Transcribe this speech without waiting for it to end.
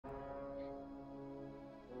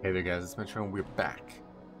Hey there guys, it's Metro and we're back.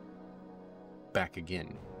 Back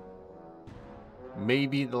again.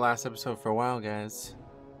 Maybe the last episode for a while, guys.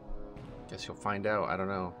 Guess you'll find out, I don't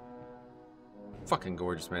know. Fucking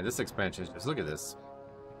gorgeous, man. This expansion is just, look at this.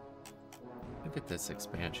 Look at this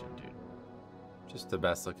expansion, dude. Just the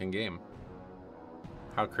best looking game.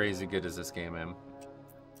 How crazy good is this game, man?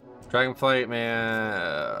 Dragonflight,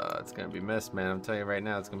 man, it's gonna be missed, man. I'm telling you right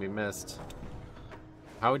now, it's gonna be missed.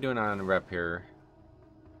 How are we doing on rep here?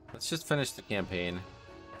 Let's just finish the campaign.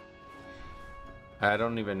 I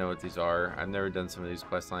don't even know what these are. I've never done some of these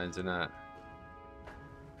quest lines. They're not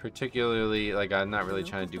particularly, like, I'm not really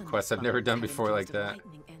trying to do quests I've never done before like that.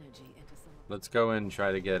 Let's go and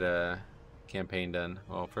try to get a campaign done.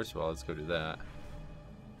 Well, first of all, let's go do that.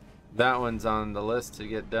 That one's on the list to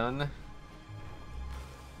get done.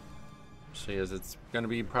 She is. It's going to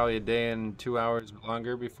be probably a day and 2 hours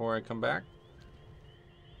longer before I come back.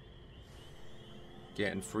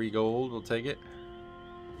 Getting free gold, we'll take it.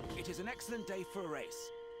 It is an excellent day for a race.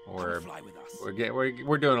 Or come fly with us.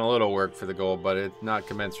 we're doing a little work for the gold, but it's not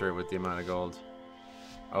commensurate with the amount of gold.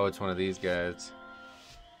 Oh, it's one of these guys.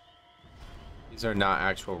 These are not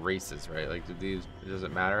actual races, right? Like, does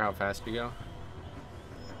it matter how fast you go?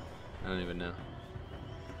 I don't even know.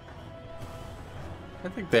 I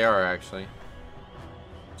think they are actually.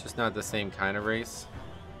 Just not the same kind of race.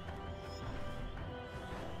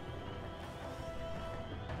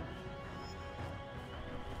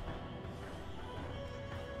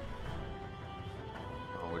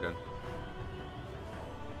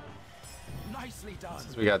 Nicely done.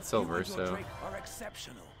 Since we got silver, You and your so Drake are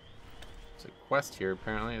exceptional. there's a quest here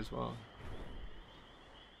apparently as well.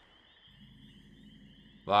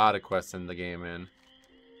 A lot of quests in the game, man.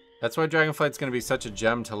 That's why Dragonflight's gonna be such a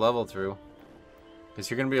gem to level through,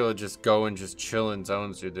 because you're gonna be able to just go and just chill in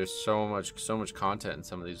zones, dude. There's so much content in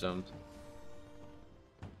some of these zones.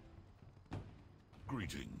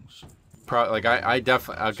 Greetings. Like I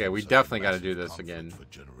definitely, okay, we definitely got to do this again,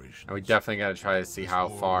 and we definitely got to try to see how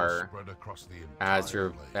far as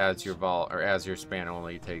your vault or as your span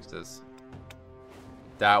only takes this.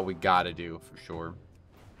 That we got to do for sure.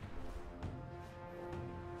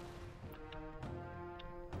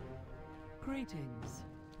 Greetings.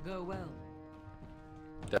 Go well.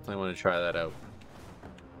 Definitely want to try that out.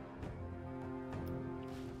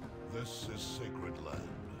 This is sacred land.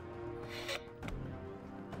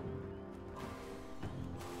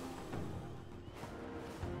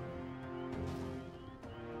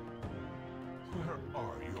 Where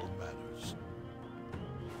are your manners?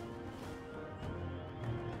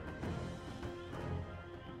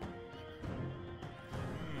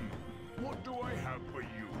 What do I have for you?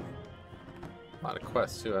 A lot of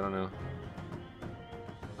quests too. I don't know.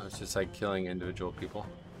 It's just like killing individual people.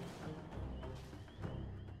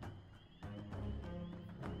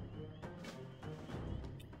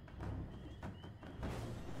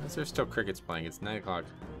 Why is there still crickets playing? It's 9 o'clock.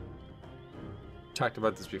 Talked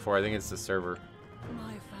about this before. I think it's the server.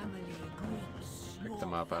 My family greets Pick your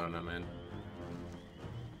them up. I don't know, man.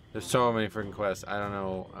 There's so many freaking quests. I don't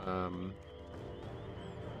know.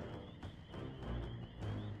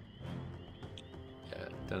 Yeah,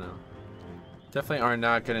 don't know. Definitely are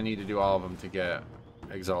not gonna need to do all of them to get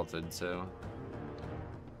exalted. So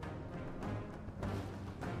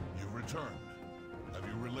You've returned. Have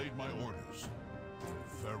you relayed my orders?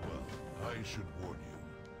 Farewell. I should warn you.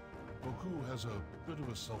 Goku has a bit of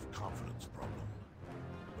a self-confidence problem.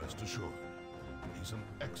 Rest assured, he's an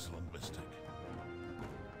excellent mystic.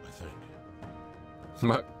 I think.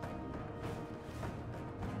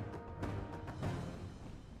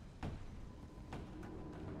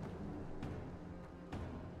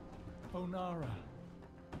 Onara,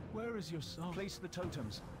 where is your soul? Place the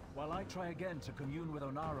totems, while I try again to commune with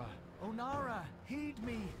Onara. Onara, heed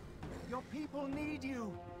me! Your people need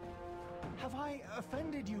you! Have I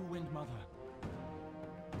offended you, Wind Mother?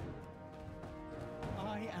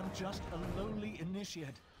 I am just a lowly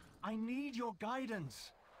initiate. I need your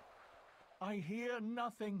guidance. I hear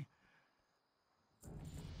nothing.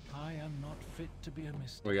 I am not fit to be a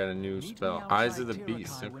mystic. we got a new Meet me spell. outside Eyes of the Tirakai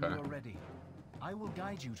Beast. when Okay. you are ready. I will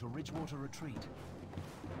guide you to Ridgewater Retreat.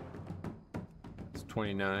 It's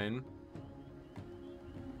 29.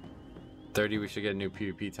 30. We should get a new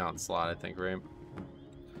PvP talent slot, I think, right?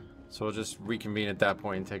 So we'll just reconvene at that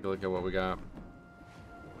point and take a look at what we got.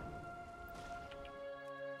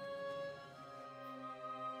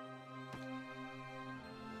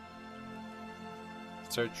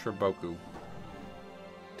 Search for Boku.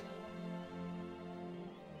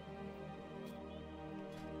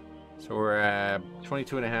 So we're at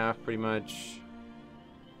 22 and a half, pretty much.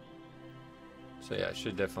 So yeah, I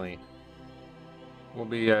should definitely We'll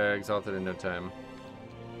be exalted in no time.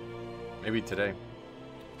 Maybe today.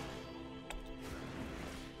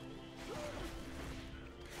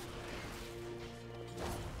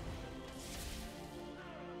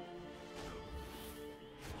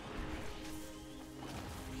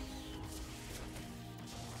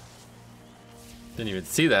 Didn't even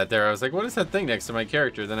see that there. I was like, what is that thing next to my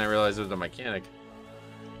character? Then I realized it was a mechanic.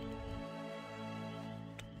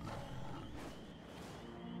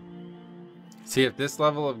 See, if this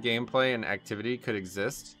level of gameplay and activity could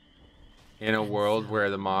exist in a world where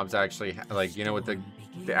the mobs actually, like, you know, with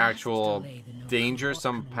the actual danger,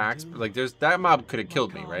 some packs, like, there's that mob could have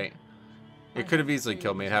killed me, right? It could have easily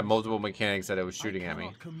killed me. It had multiple mechanics that it was shooting at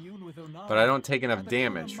me. But I don't take enough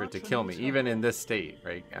damage for it to kill me, even in this state,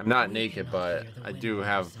 right? I'm not naked, but I do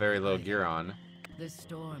have very little gear on.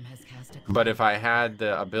 But if I had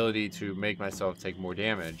the ability to make myself take more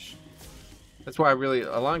damage, that's why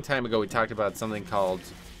a long time ago, we talked about something called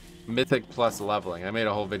Mythic plus leveling. I made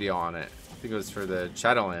a whole video on it. I think it was for the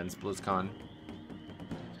Shadowlands BlizzCon.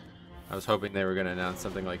 I was hoping they were going to announce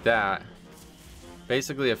something like that.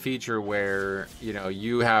 Basically a feature where, you know,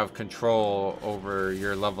 you have control over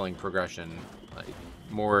your leveling progression, like,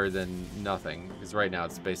 more than nothing. Because right now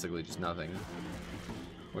it's basically just nothing.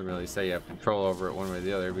 Wouldn't really say you have control over it one way or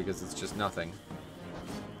the other because it's just nothing.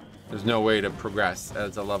 There's no way to progress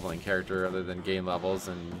as a leveling character other than gain levels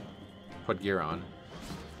and put gear on.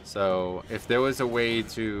 So if there was a way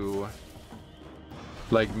to,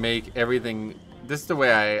 like, make everything, this is the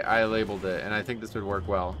way I labeled it, and I think this would work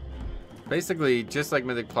well. Basically, just like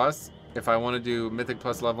Mythic Plus, if I want to do Mythic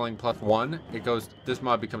Plus leveling plus 1, it goes, this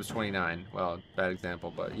mob becomes 29. Well, bad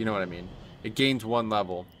example, but you know what I mean. It gains 1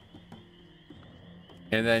 level.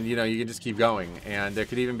 And then, you know, you can just keep going. And there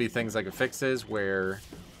could even be things like affixes where,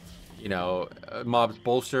 you know, mobs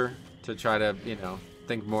bolster to try to, you know,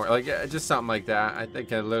 think more. Like, just something like that. I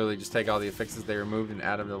think I'd literally just take all the affixes they removed and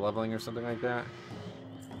add them to leveling or something like that.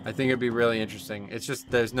 I think it'd be really interesting. It's just,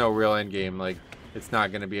 there's no real end game. Like, it's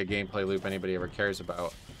not going to be a gameplay loop anybody ever cares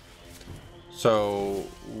about. So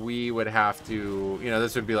we would have to, you know,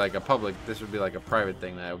 this would be like a private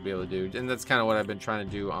thing that I would be able to do. And that's kind of what I've been trying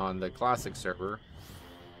to do on the classic server.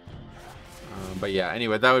 But yeah,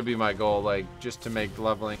 anyway, that would be my goal, like, just to make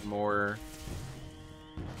leveling more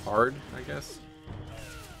hard, I guess.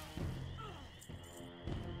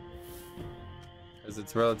 Because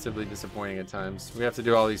it's relatively disappointing at times. We have to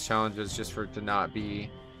do all these challenges just for it to not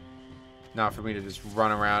for me to just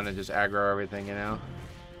run around and just aggro everything, you know?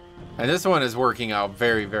 And this one is working out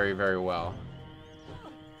very, very, very well.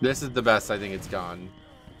 This is the best I think it's gone.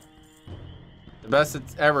 The best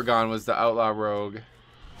it's ever gone was the Outlaw Rogue.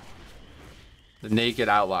 The Naked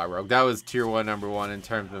Outlaw Rogue. That was tier 1 #1 in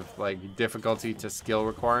terms of, like, difficulty to skill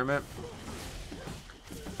requirement.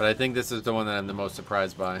 But I think this is the one that I'm the most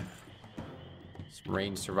surprised by. It's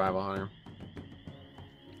Range Survival Hunter.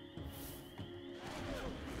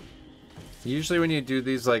 Usually when you do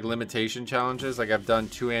these, like, limitation challenges, like I've done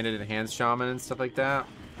two-handed enhanced shaman and stuff like that,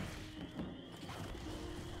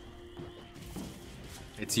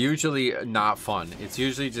 it's usually not fun. It's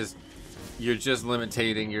usually just, you're just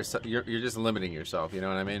limiting yourself. You're just limiting yourself, you know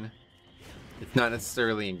what I mean? It's not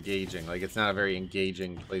necessarily engaging. Like, it's not a very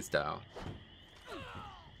engaging playstyle.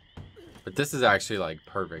 But this is actually, like,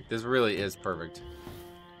 perfect. This really is perfect.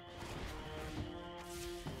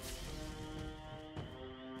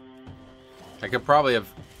 I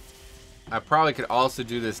probably could also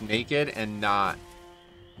do this naked and not.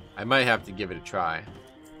 I might have to give it a try.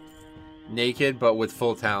 Naked, but with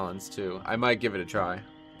full talons too. I might give it a try.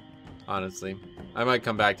 Honestly, I might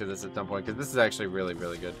come back to this at some point because this is actually really,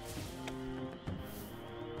 really good.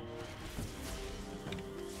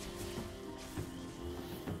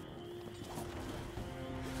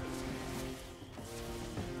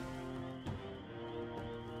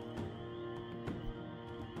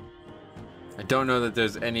 I don't know that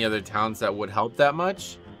there's any other towns that would help that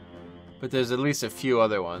much, but there's at least a few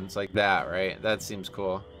other ones like that, right? That seems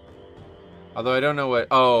cool. Although I don't know what...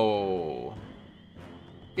 Oh.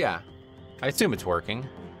 Yeah. I assume it's working.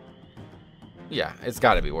 Yeah, it's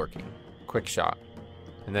got to be working. Quick shot.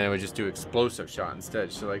 And then it would just do explosive shot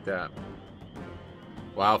instead, shit like that.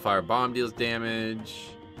 Wildfire bomb deals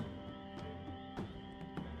damage.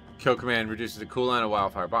 Kill command reduces the cooldown of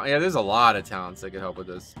wildfire bomb. Yeah, there's a lot of talents that could help with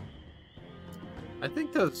this. I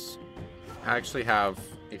think those actually have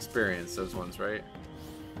experience, those ones, right?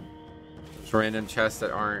 Those random chests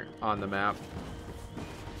that aren't on the map.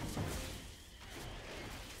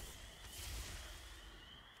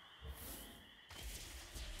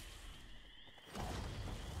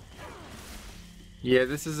 Yeah,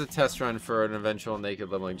 this is a test run for an eventual naked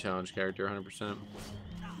leveling challenge character, 100%.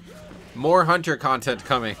 More hunter content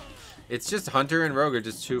coming. It's just hunter and rogue are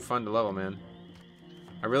just too fun to level, man.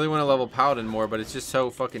 I really want to level paladin more, but it's just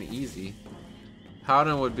so fucking easy.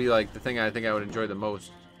 Paladin would be like the thing I think I would enjoy the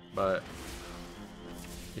most, but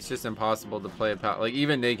it's just impossible to play a paladin. Like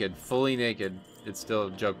even naked, fully naked, it's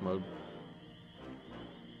still joke mode.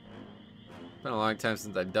 Been a long time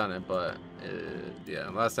since I've done it, but yeah,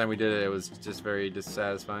 last time we did it, it was just very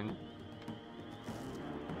dissatisfying.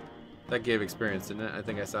 That gave experience, didn't it? I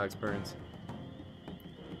think I saw experience.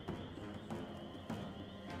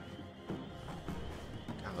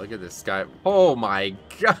 God, look at this sky. Oh my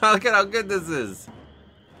god, look at how good this is.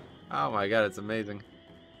 Oh my god, it's amazing.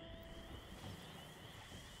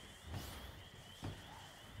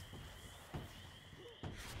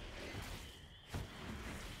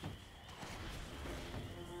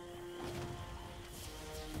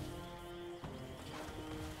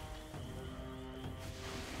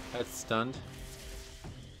 That's stunned.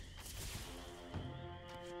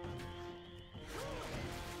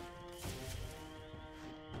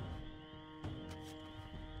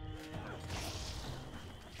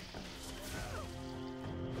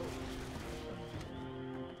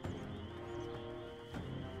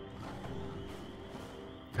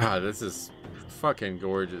 God, this is fucking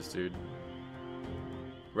gorgeous, dude.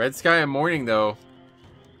 Red sky and morning, though.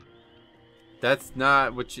 That's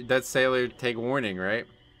not what you, that's sailor take warning, right?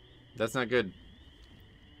 That's not good.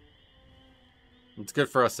 It's good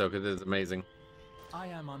for us though, because it's amazing. I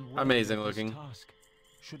am Amazing of this looking. task.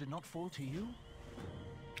 Should it not fall to you?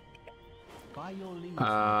 By your leave,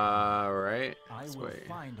 Right. I This will way.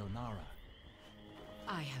 find Onara.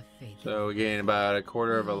 I have faith. So we gain about a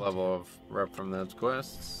quarter of a level of rep from those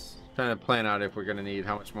quests. Trying to plan out if we're gonna need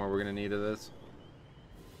how much more we're gonna need of this.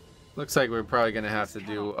 Looks like we're probably gonna have to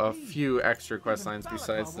do a few extra quest lines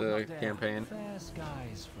besides the campaign. Fair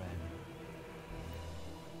skies, friend.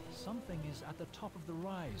 Something is at the top of the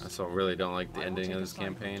rise. I still really don't like the I will ending take of a this side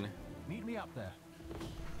route. campaign. Meet me up there.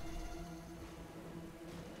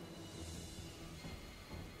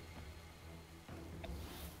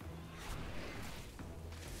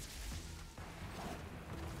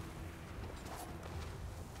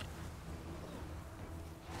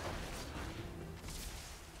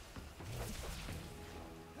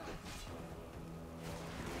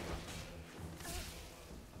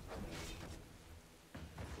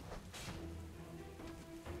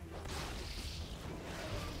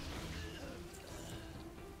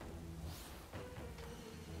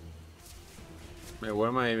 Man, what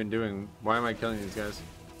am I even doing? Why am I killing these guys?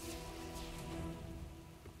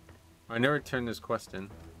 I never turned this quest in.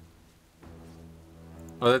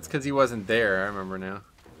 Oh, that's because he wasn't there. I remember now.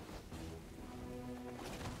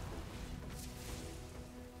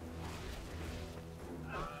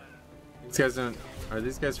 These guys don't... Are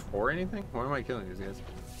these guys for anything? Why am I killing these guys?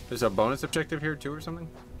 There's a bonus objective here too or something?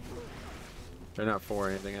 They're not for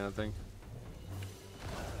anything, I don't think.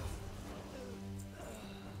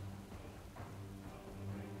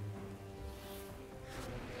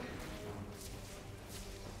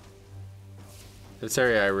 This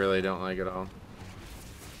area I really don't like at all.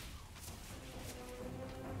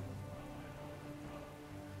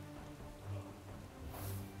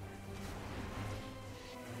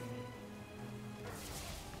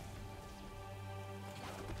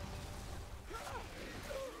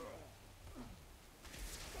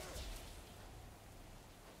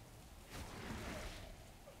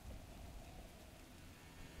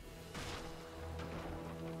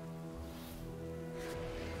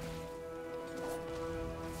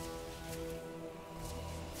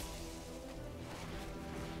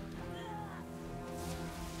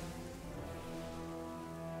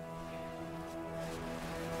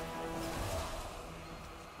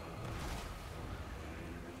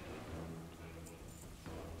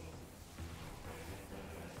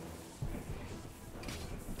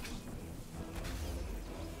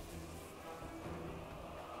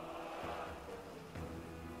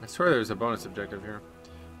 I swear there's a bonus objective here.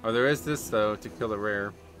 Oh, there is this, though, to kill the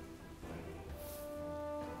rare.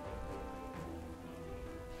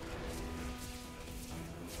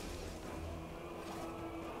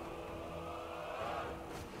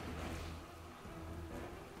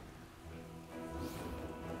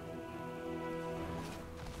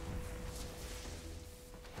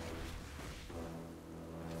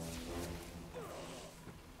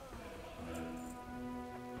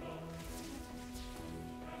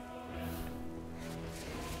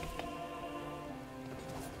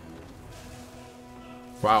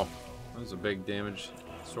 Wow, that was a big damage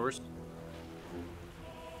source.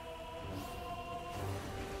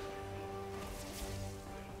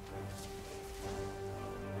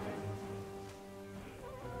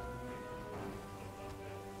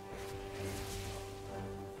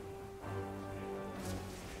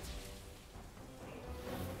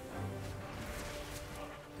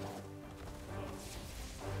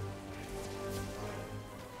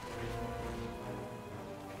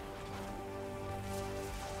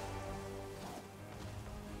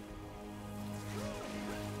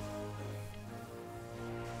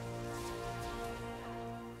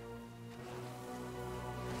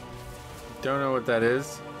 Don't know what that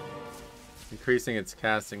is. Increasing its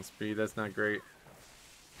casting speed, that's not great.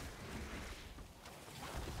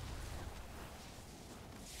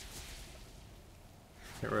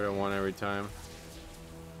 Get rid of one every time.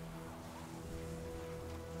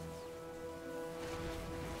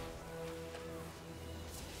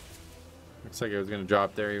 Looks like it was gonna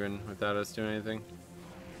drop there even without us doing anything.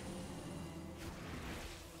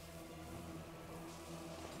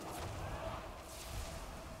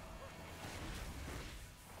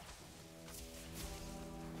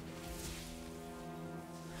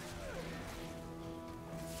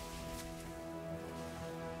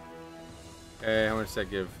 Okay, how much does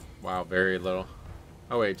that give? Wow, very little.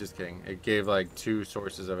 Oh wait, just kidding. It gave like 2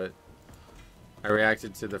 sources of it. I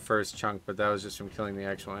reacted to the first chunk, but that was just from killing the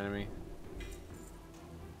actual enemy.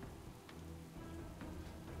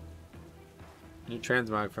 New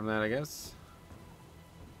transmog from that, I guess.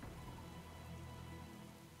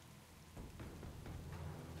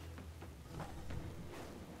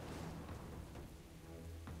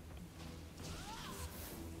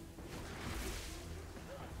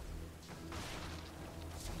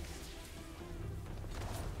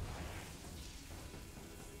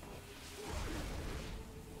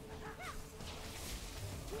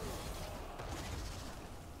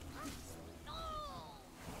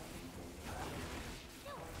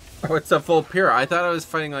 Oh, it's a Vulpira. I thought I was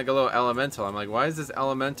fighting like a little elemental. I'm like, why is this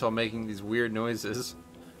elemental making these weird noises?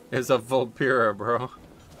 It's a Vulpira, bro.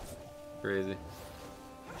 Crazy.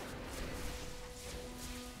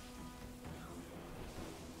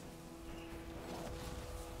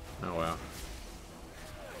 Oh, wow.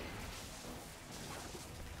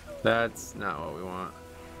 That's not what we want.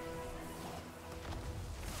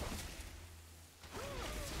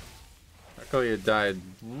 Luckily it died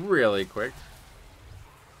really quick.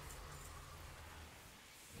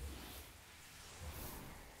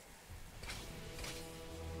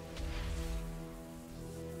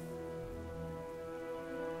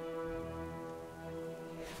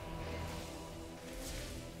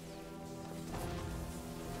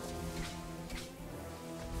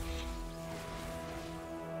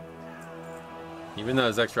 Even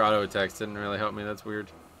those extra auto attacks didn't really help me, that's weird.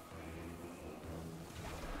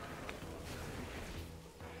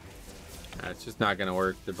 It's just not gonna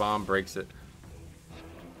work. The bomb breaks it.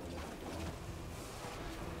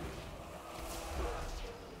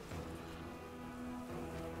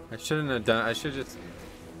 I shouldn't have done. I should just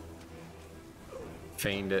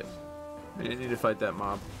feigned it. I didn't need to fight that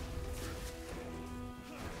mob.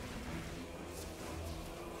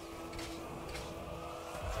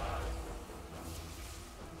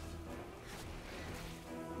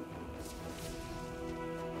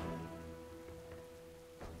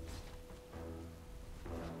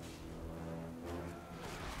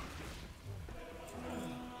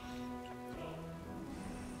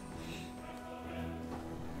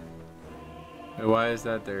 Why is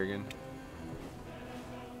that there again?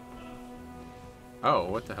 Oh,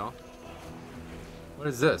 what the hell? What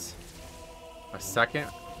is this? A second?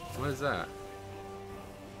 What is that?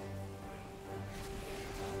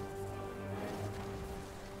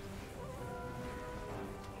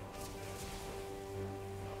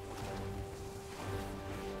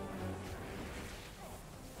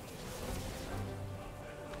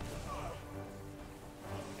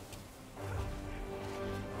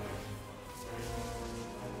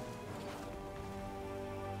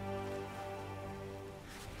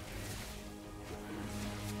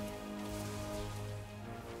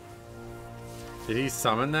 Did he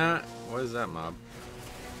summon that? What is that mob?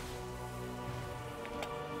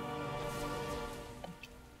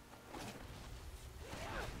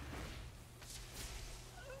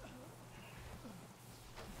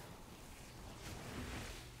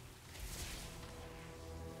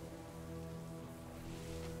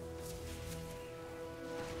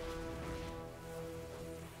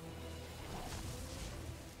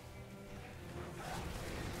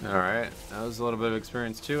 Alright, that was a little bit of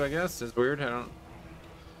experience too, I guess. It's weird, I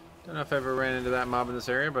don't know if I ever ran into that mob in this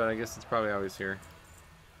area, but I guess it's probably always here.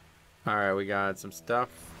 Alright, we got some stuff.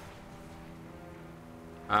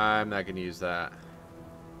 I'm not going to use that.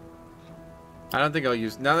 I don't think I'll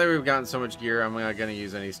use... Now that we've gotten so much gear, I'm not going to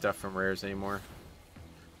use any stuff from rares anymore.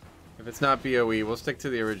 If it's not BOE, we'll stick to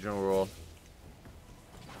the original rule.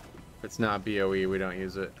 If it's not BOE, we don't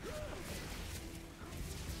use it.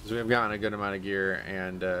 Because we've gotten a good amount of gear,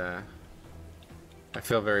 and I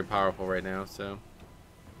feel very powerful right now, so...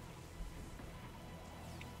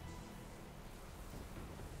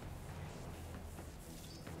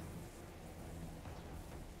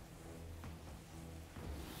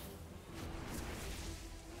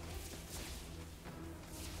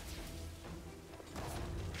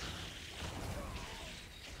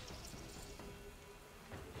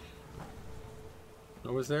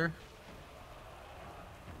 What was there?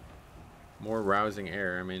 More rousing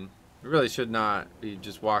air. I mean, we really should not be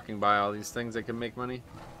just walking by all these things that can make money.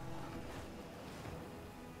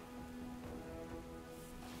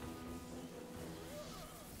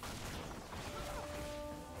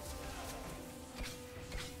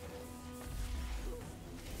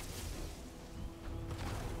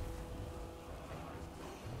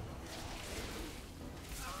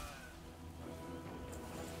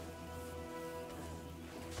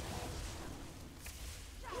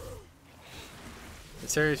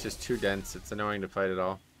 This area is just too dense. It's annoying to fight at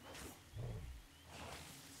all.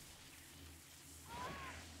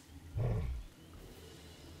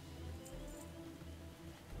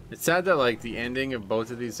 It's sad that like the ending of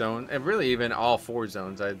both of these zones, and really even all 4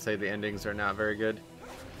 zones, I'd say the endings are not very good.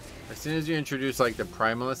 As soon as you introduce like the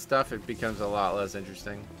primalist stuff, it becomes a lot less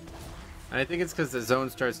interesting. And I think it's because the zone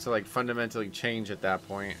starts to like fundamentally change at that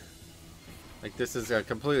point. Like this is a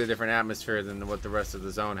completely different atmosphere than what the rest of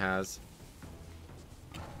the zone has.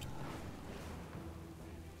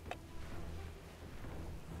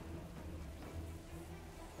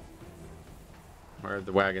 Where are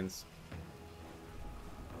the wagons?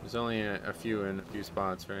 There's only a few in a few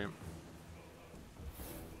spots, right?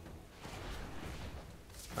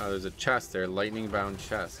 Oh, there's a chest there, lightning-bound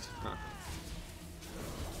chest. Huh.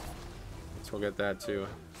 So we'll get that too.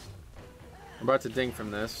 I'm about to ding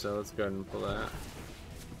from this, so let's go ahead and pull that.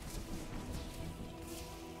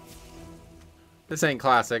 This ain't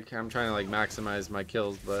classic. I'm trying to like maximize my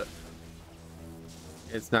kills, but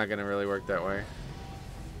it's not gonna really work that way.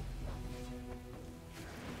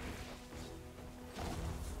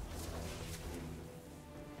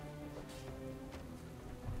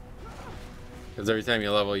 Because every time you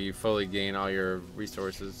level, you fully gain all your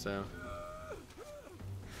resources, so...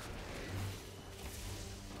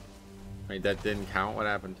 Wait, that didn't count? What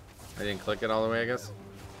happened? I didn't click it all the way, I guess?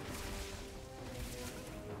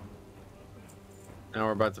 Now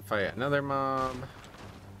we're about to fight another mob.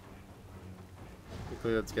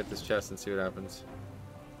 Quickly, let's get this chest and see what happens.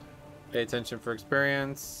 Pay attention for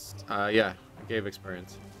experience. Yeah, I gave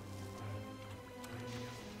experience.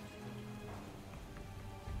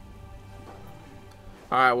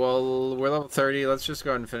 Alright, well, we're level 30. Let's just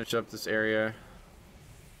go ahead and finish up this area.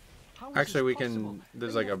 Actually, we can...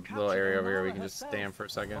 There's like a little area over here we can just stand for a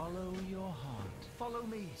second. Follow your heart. Follow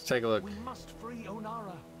me. Let's take a look. We must free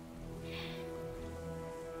Onara.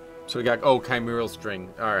 So we got... Oh, Chimeral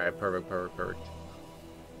String. Alright, perfect, perfect, perfect.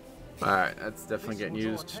 Alright, that's definitely getting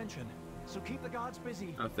used. So keep the guards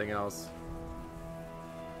busy. Nothing else.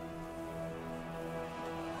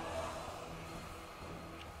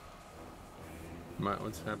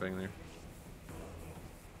 What's happening there?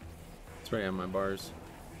 It's right on my bars.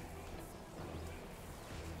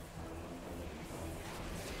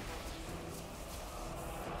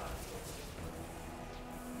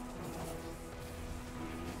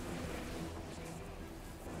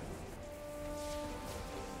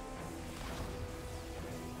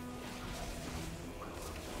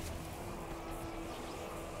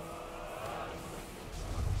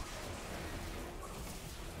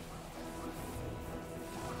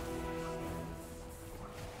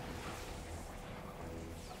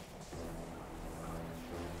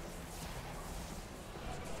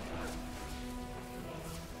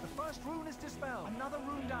 Rune is dispelled. Another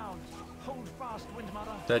rune down. Hold fast, Wind Mother.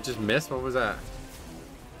 Did I just miss? What was that?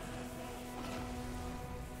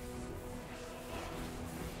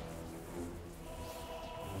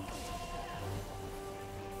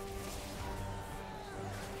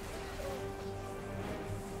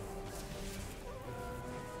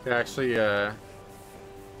 Actually, that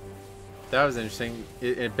was interesting.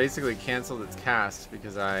 It basically canceled its cast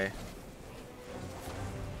because I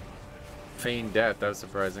feigned death. That was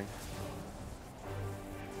surprising.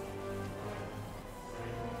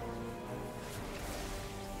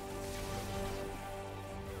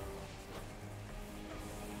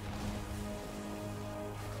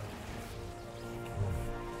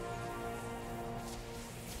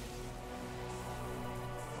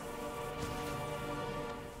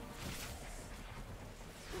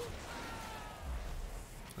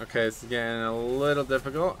 Okay, this is getting a little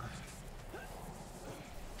difficult.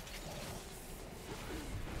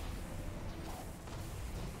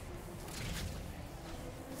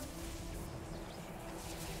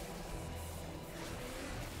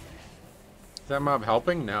 Is that mob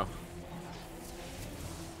helping? No.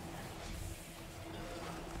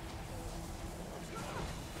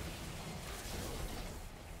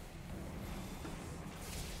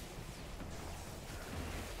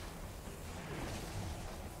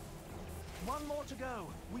 One more to go.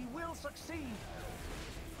 We will succeed.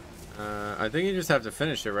 I think you just have to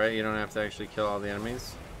finish it, right? You don't have to actually kill all the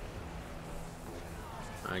enemies.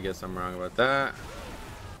 I guess I'm wrong about that.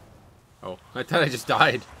 Oh, I thought I just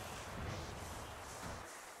died.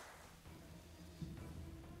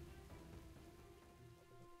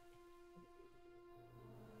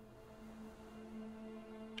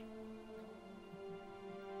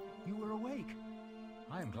 You were awake.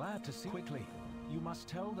 I am glad to see quickly. You must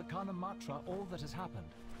tell the Kanamatra all that has happened.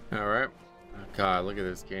 Alright. Oh, God, look at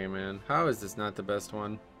this game, man. How is this not the best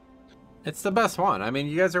one? It's the best one. I mean,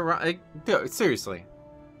 you guys are like, dude, seriously.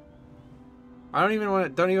 I don't even want to,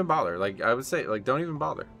 don't even bother. Like, I would say, like, don't even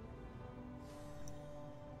bother.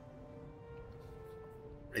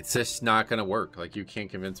 It's just not going to work. Like, you can't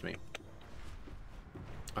convince me.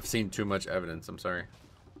 I've seen too much evidence. I'm sorry.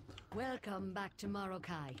 Welcome back to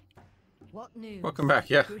Morokai. What news? Welcome back,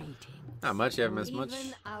 yeah. Greetings. Not much, you haven't missed much.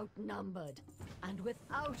 Even outnumbered, and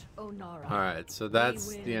without Onara. Alright, so that's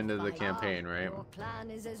the end of the campaign, right? Your clan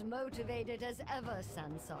is as motivated as ever,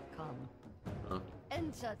 Sansokon. Huh.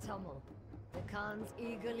 Enter, Tummel. The Khans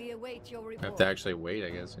eagerly await your I report. have to actually wait, I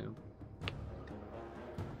guess, yeah.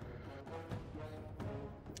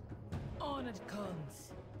 Honored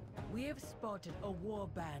Khans, we have spotted a war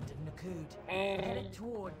band of Nakud, headed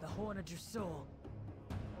toward the Horn of Drusor.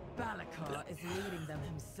 Balakar is leading them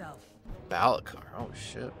himself. Balakar, oh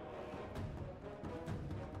shit.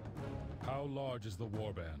 How large is the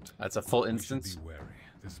warband? That's a full We should instance. be wary.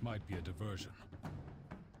 This might be a diversion.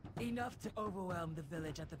 Enough to overwhelm the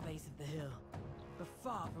village at the base of the hill, but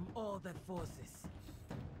far from all their forces.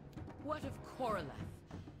 What of Koroleth?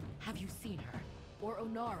 Have you seen her? Or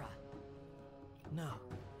Onara? No,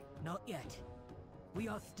 not yet. We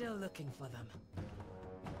are still looking for them.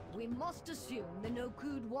 We must assume the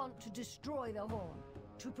Nokud want to destroy the Horn,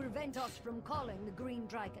 to prevent us from calling the Green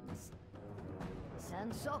Dragons.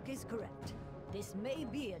 Sansok is correct. This may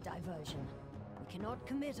be a diversion. We cannot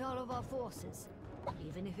commit all of our forces,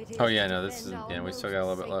 even if it is. Oh yeah, to no, this is, defend our yeah, we most still got a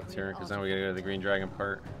little bit left sacred here, because now we gotta go to the Green Dragon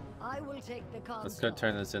part. I will take the Let's go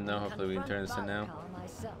turn this in though, and hopefully we can turn this in now. confront Balakar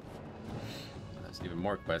myself. There's even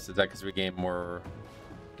more quests. Is that because we gained more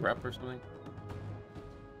rep or something?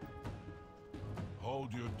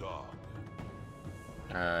 Hold your dog.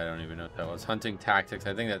 I don't even know what that was. Hunting tactics.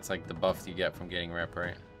 I think that's like the buff you get from getting rep,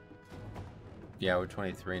 right? Yeah, we're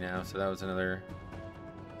 23 now, so that was another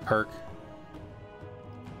perk.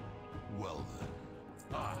 Well then.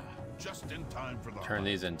 Ah, just in time for the Turn hunt.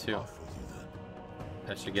 these in too. Off with you then.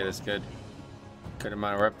 That should get us good. Good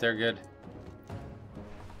amount of rep there, good.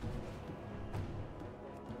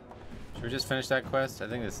 Should we just finish that quest? I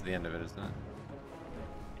think this is the end of it, isn't it?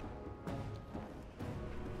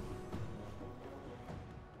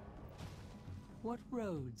 What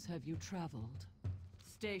roads have you traveled?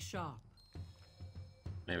 Stay sharp.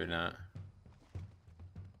 Maybe not.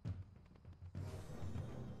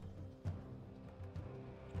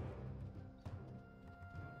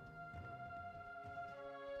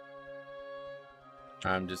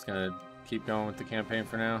 I'm just gonna keep going with the campaign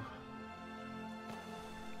for now.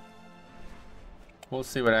 We'll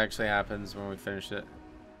see what actually happens when we finish it.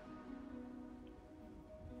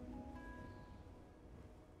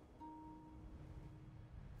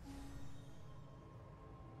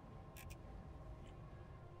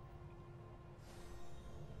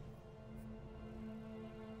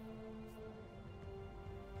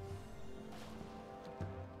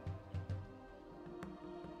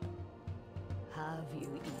 Have you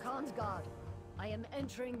eaten? Khan's guard. I am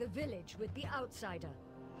entering the village with the outsider.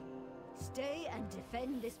 Stay and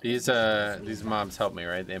defend this. These mobs help me,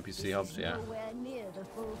 right? The NPC helps, yeah. Nowhere near the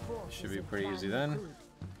full forces Should be of pretty Clan easy then. Nakud.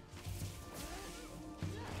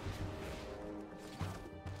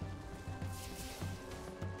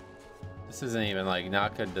 This isn't even like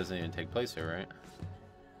Naka doesn't even take place here, right?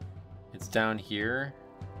 It's down here,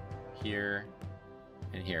 here,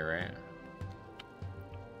 and here, right?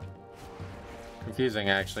 Confusing,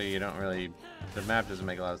 actually. You don't really. The map doesn't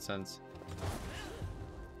make a lot of sense.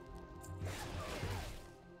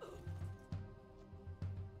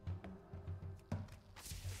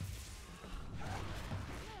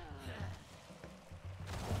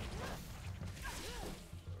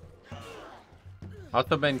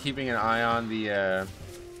 Also been keeping an eye on the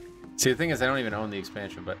see, the thing is I don't even own the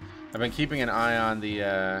expansion, but I've been keeping an eye on the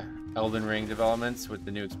Elden Ring developments with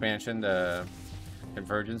the new expansion, the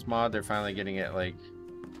Convergence mod. They're finally getting it, like,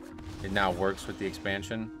 it now works with the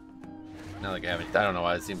expansion. Not like I haven't, I don't know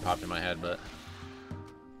why it even popped in my head, but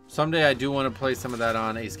someday I do want to play some of that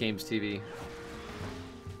on Ace Games TV.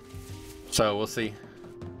 So we'll see.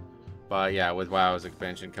 But yeah, with WoW's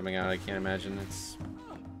expansion coming out, I can't imagine it's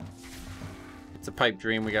It's a pipe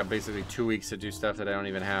dream. We got basically 2 weeks to do stuff that I don't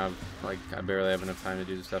even have. Like, I barely have enough time to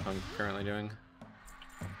do the stuff I'm currently doing.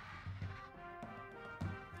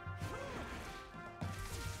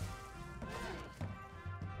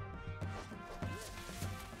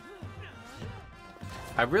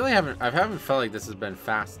 I haven't felt like this has been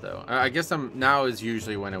fast though. I guess now is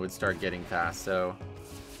usually when it would start getting fast. So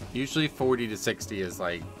usually 40 to 60 is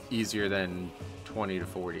like easier than 20 to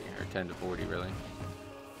 40 or 10 to 40 really.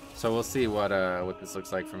 So we'll see what this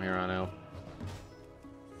looks like from here on out.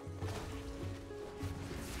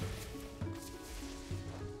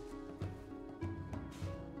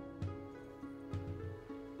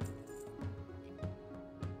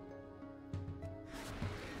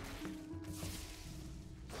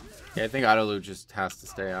 Yeah, I think auto loot just has to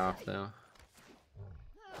stay off though.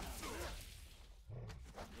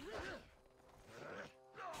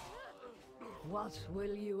 What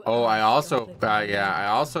will you Oh, I also yeah, I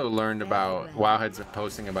also learned about Wowhead's been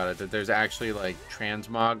posting about it that there's actually like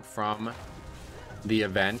transmog from the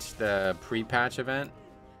event, the pre-patch event,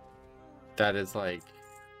 that is like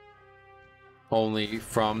only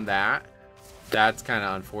from that. That's kind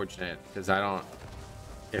of unfortunate because I don't.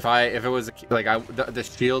 If it was like the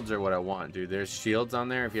shields are what I want, dude. There's shields on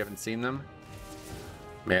there if you haven't seen them.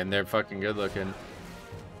 Man, they're fucking good looking.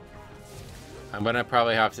 I'm gonna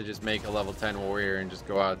probably have to just make a level 10 warrior and just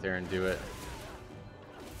go out there and do it.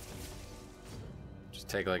 Just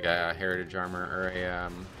take like a heritage armor or a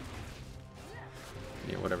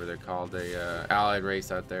you know, whatever they're called, a allied race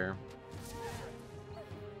out there.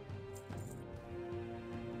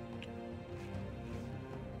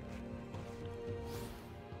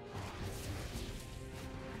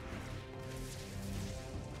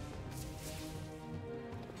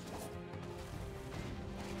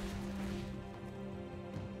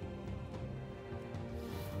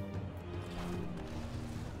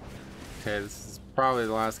 Okay, this is probably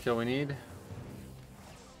the last kill we need.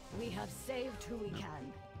 We have saved who we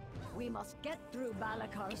can. We must get through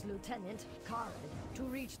Balakar's lieutenant, Karen, to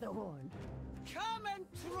reach the horn. Come and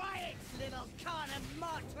try it, little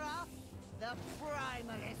Kanamatra! The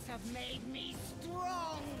Primalists have made me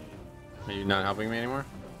strong! Are you not helping me anymore?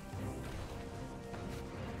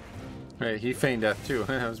 Wait, he feigned death too.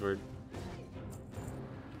 That was weird.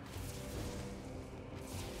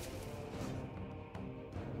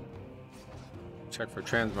 Check for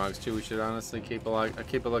transmogs too. We should honestly keep a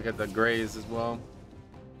look at the grays as well.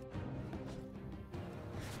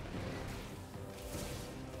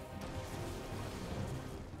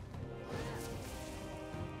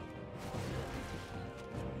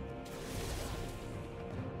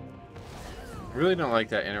 I really don't like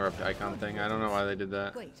that interrupt icon thing. I don't know why they did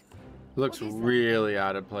that. It looks really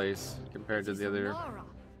out of place compared to the other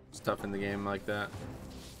stuff in the game like that.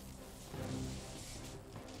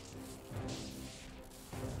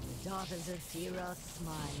 Daughters of Sira,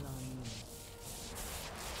 smile on me.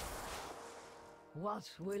 What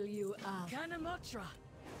will you ask? Kanamatra!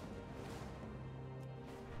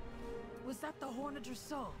 Was that the horn of your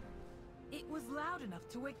soul? It was loud enough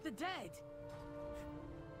to wake the dead.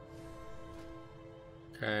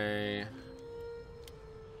 Okay.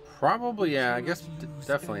 Probably, yeah. I guess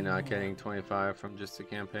definitely not getting 25 from just a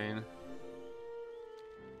campaign.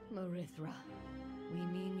 Marithra, we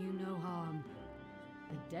mean you no harm.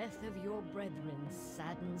 The death of your brethren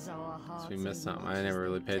saddens our hearts. So we missed something. I never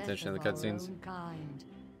really paid attention to the cutscenes.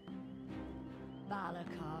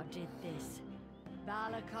 Balakar did this.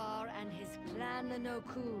 Balakar and his clan the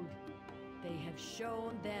Nokud. They have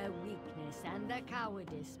shown their weakness and their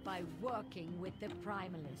cowardice by working with the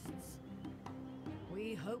Primalists.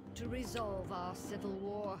 We hope to resolve our civil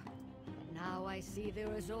war. Now I see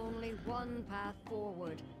there is only one path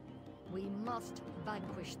forward. We must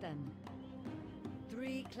vanquish them.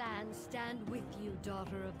 3 clans stand with you,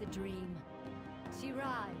 daughter of the dream.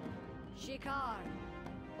 Sirai, Shikar,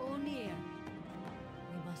 Onir.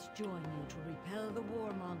 We must join you to repel the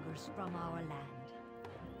warmongers from our land.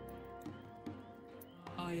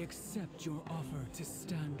 I accept your offer to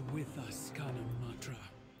stand with us, Kanamatra.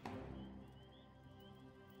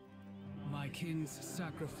 My kin's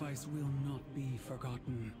sacrifice will not be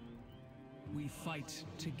forgotten. We fight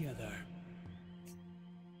together.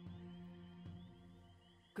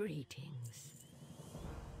 Greetings.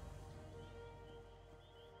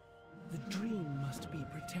 The dream must be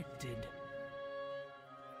protected.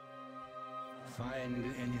 Find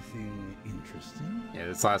anything interesting? Yeah,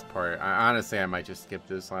 this last part. Honestly, I might just skip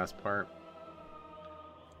this last part.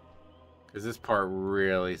 Because this part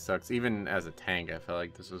really sucks. Even as a tank, I felt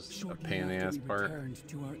like this was a pain in the ass part. Shortly after we returned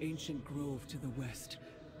to our ancient grove to the west,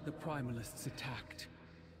 the Primalists attacked.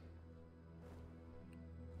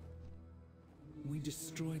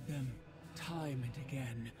 destroyed them, time and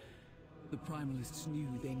again. The Primalists knew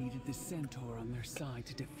they needed the Centaur on their side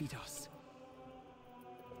to defeat us.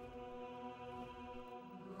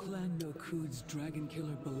 Clan Nokud's Dragon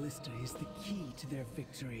Killer Ballista is the key to their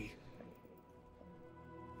victory.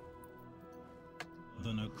 The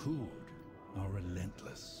Nokud are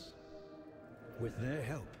relentless. With their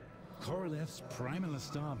help, Korolev's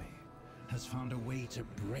Primalist army has found a way to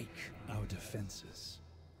break our defenses.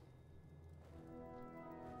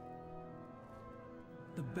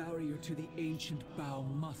 The barrier to the ancient bow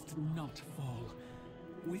must not fall.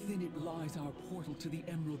 Within it lies our portal to the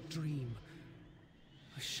Emerald Dream.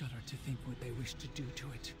 I shudder to think what they wish to do to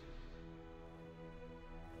it.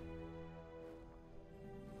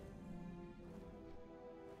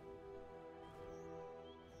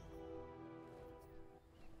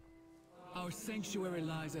 Our sanctuary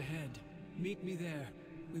lies ahead. Meet me there.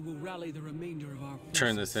 We will rally the remainder of our forces.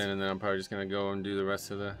 Turn this in, and then I'm probably just gonna go and do the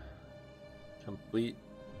rest of the complete.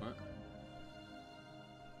 What?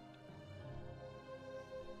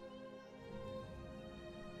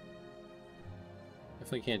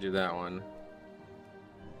 Definitely can't do that one.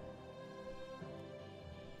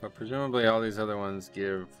 But presumably all these other ones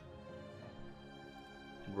give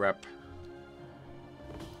rep.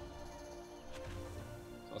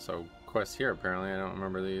 Also quests here apparently. I don't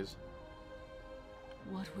remember these.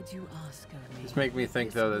 What would you ask of me? Just make me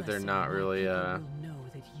think though that they're not really know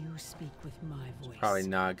that you speak with my voice. probably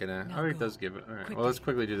not gonna. Now Oh, it go. does give it. All right. Quickly. Well, let's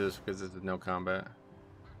quickly do this because this is no combat.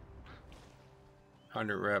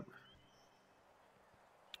 100 rep.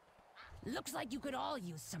 Looks like you could all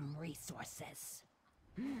use some resources.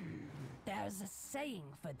 There's a saying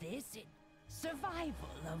for this. Survival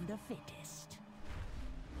of the fittest.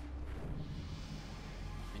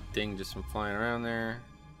 Ding just from flying around there.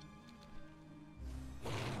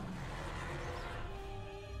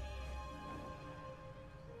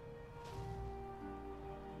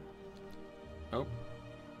 Oh.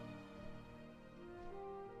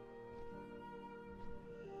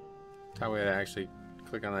 How we had to actually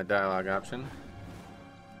click on that dialogue option.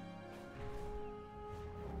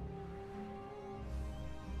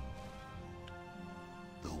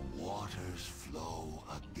 The waters flow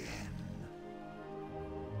again.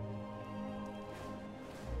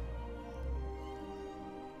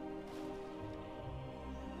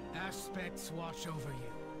 Aspects watch over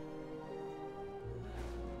you.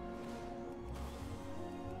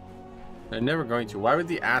 They're never going to. Why would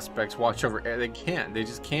the aspects watch over? They can't. They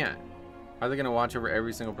just can't. How are they going to watch over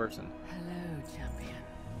every single person? Hello, champion.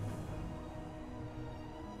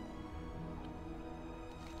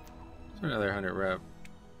 It's another 100 rep.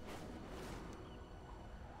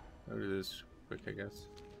 I'll do this quick, I guess.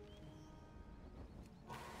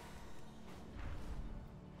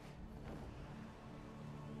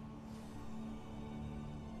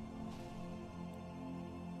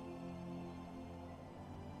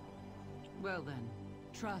 Well then,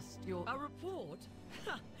 trust your... Our report?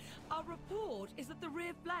 Our report is that the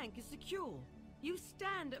rear flank is secure. You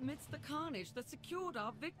stand amidst the carnage that secured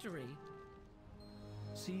our victory.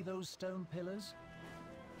 See those stone pillars?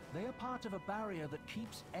 They are part of a barrier that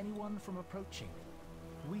keeps anyone from approaching.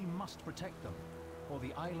 We must protect them, or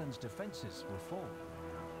the island's defenses will fall.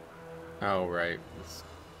 Oh, right.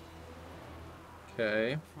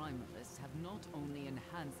 Okay. Primalists have not only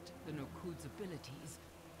enhanced the Nokud's abilities,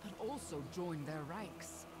 but also joined their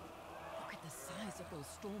ranks. Look at the size of those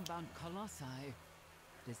stormbound colossi.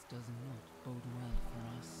 This does not bode well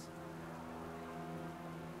for us.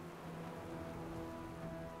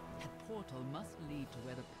 That portal must lead to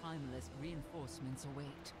where the Primalist reinforcements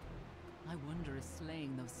await. I wonder if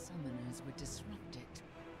slaying those summoners would disrupt it.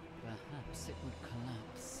 Perhaps it would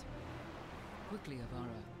collapse. Quickly,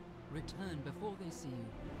 Avara. Return before they see you.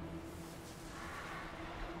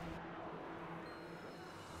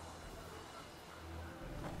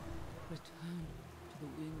 Return to the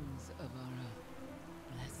wings of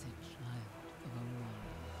our blessed child of Aurora.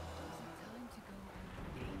 Is it time to go?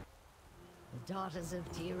 The daughters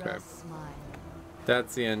of Tira Okay. smile.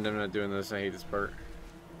 That's the end. I'm not doing this. I hate this part.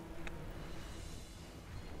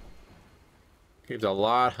 Gives a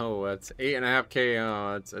lot. Oh, that's 8.5k.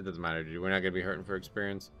 Oh, it doesn't matter, dude. We're not gonna be hurting for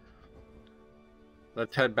experience.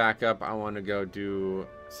 Let's head back up. I want to go do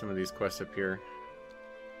some of these quests up here.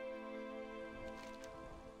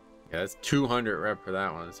 Yeah, that's 200 rep for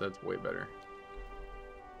that one, so that's way better.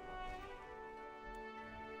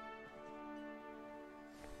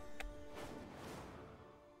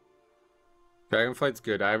 Dragonflight's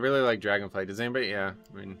good. I really like Dragonflight. Does anybody? Yeah,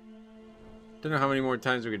 I mean, don't know how many more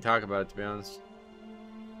times we could talk about it, to be honest.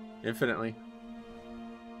 Infinitely.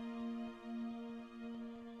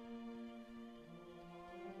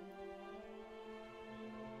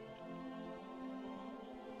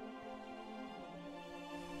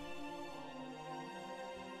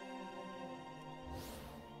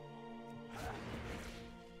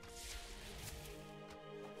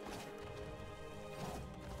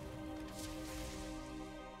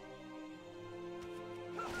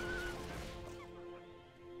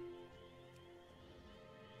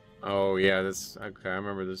 Oh yeah, this okay. I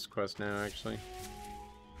remember this quest now. Actually,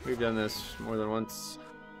 we've done this more than once.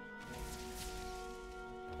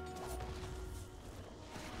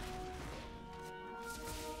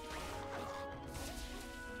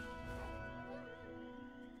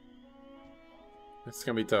 This is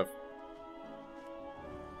gonna be tough.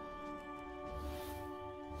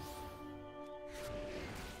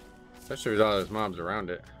 Especially with all those mobs around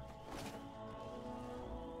it.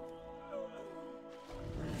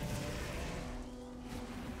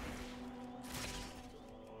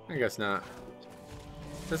 I guess not.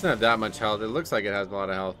 It doesn't have that much health. It looks like it has a lot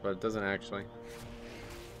of health, but it doesn't actually.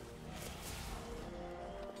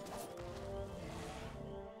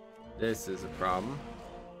 This is a problem.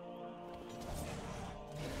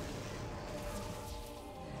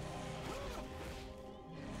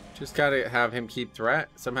 Just gotta have him keep threat.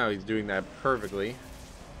 Somehow he's doing that perfectly.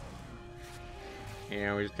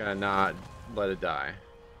 And we just gotta not let it die.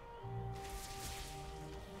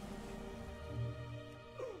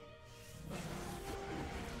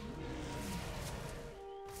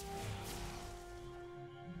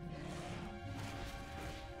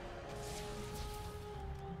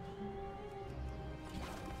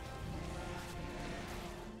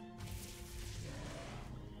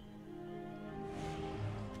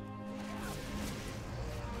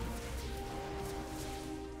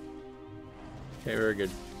 Okay, very good.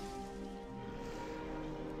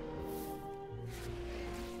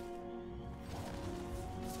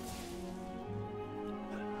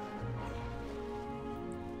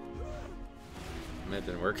 That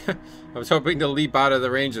didn't work. I was hoping to leap out of the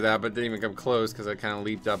range of that, but didn't even come close because I kind of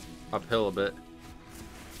leaped uphill a bit.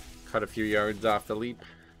 Cut a few yards off the leap.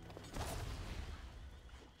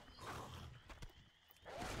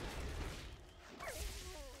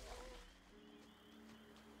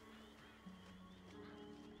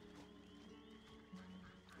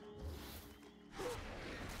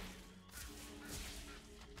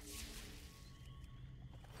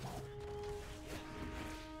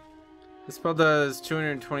 This spell does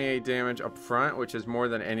 228 damage up front, which is more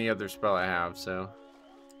than any other spell I have, so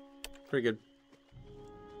pretty good.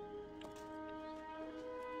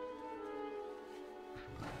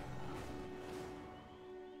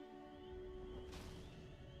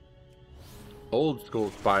 Old school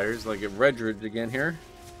spiders, like at Redridge again here.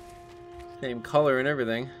 Same color and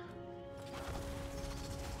everything.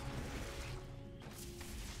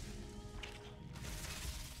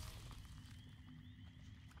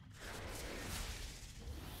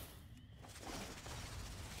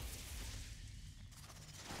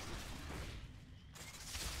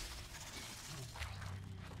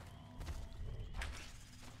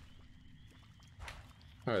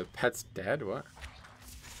 Oh, the pet's dead? What?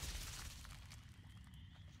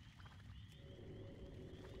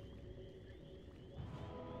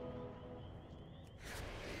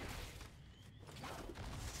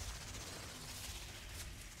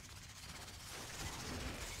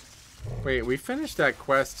 Wait, we finished that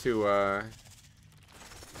quest to,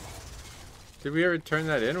 did we ever turn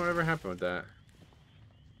that in? Whatever happened with that?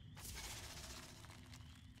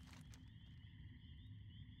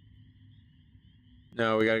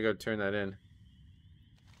 No, we gotta go turn that in.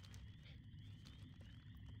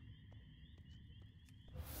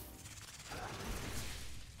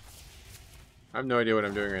 I have no idea what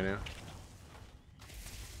I'm doing right now.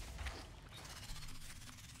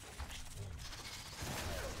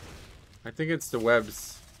 I think it's the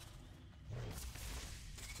webs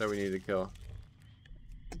that we need to kill.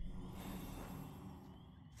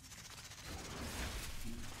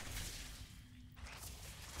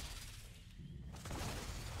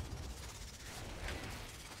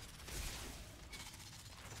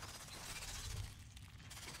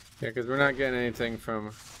 Yeah, because we're not getting anything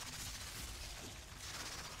from...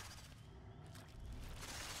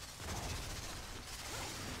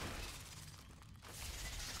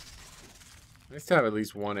 Nice to have at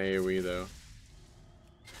least one AoE though.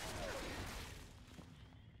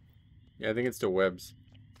 Yeah, I think it's the webs.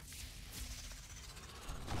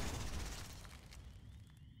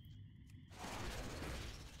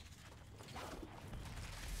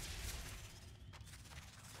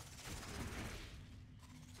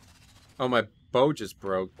 Oh, my bow just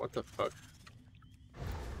broke. What the fuck?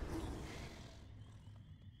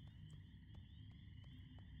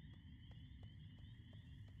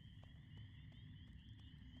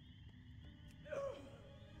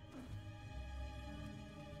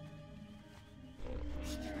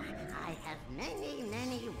 I have many,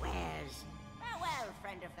 many wares. Farewell,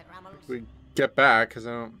 friend of the Grummels. We get back, because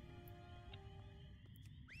I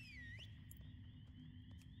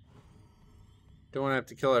don't want to have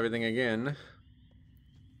to kill everything again.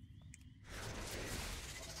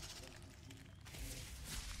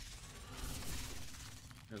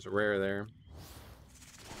 There's a rare there.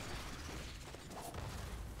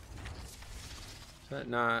 Is that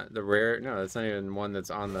not the rare? No, that's not even one that's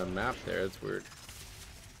on the map there. That's weird.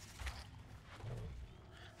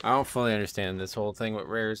 I don't fully understand this whole thing with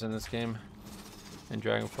rares in this game. In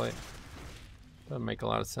Dragonflight. Doesn't make a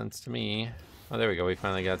lot of sense to me. Oh, there we go. We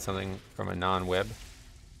finally got something from a non-web.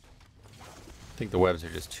 I think the webs are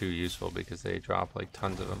just too useful because they drop like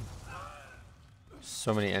tons of them.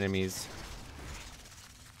 So many enemies.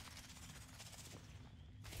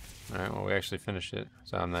 Alright, well we actually finished it,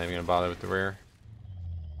 so I'm not even going to bother with the rare.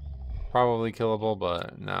 Probably killable,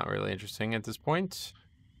 but not really interesting at this point.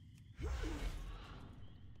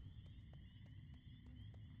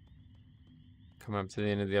 Come up to the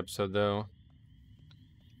end of the episode though.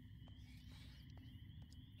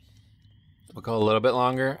 We'll go a little bit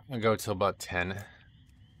longer. I'll go till about 10.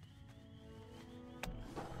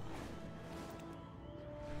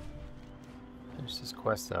 There's this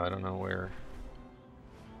quest though, I don't know where.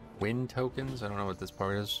 Wind tokens? I don't know what this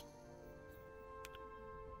part is.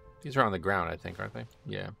 These are on the ground, I think, aren't they?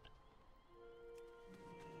 Yeah.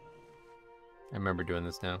 I remember doing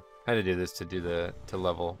this now. I had to do this to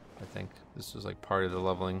level, I think. This was like part of the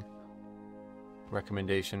leveling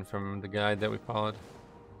recommendation from the guide that we followed.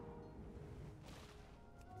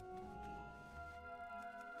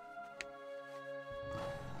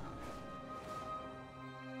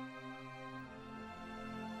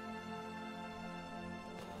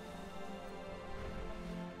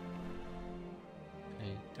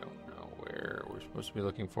 Supposed to be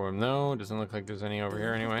looking for him. No, doesn't look like there's any over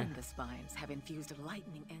here anyway. The spines have infused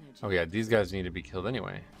lightning energy. Oh yeah, these guys need to be killed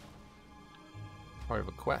anyway. Part of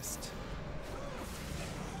a quest.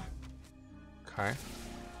 Okay.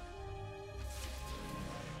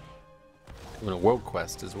 Doing a world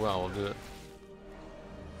quest as well. We'll do it.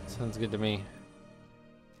 Sounds good to me.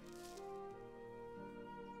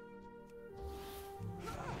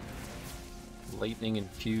 Lightning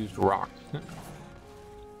infused rock.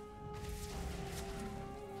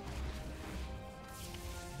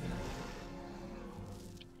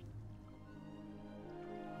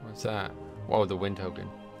 What's that? Whoa, the wind token.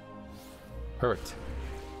 Perfect.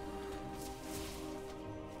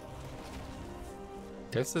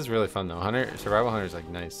 This is really fun though. Survival Hunter is like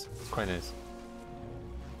nice. It's quite nice.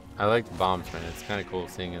 I like the bombs, man. It's kind of cool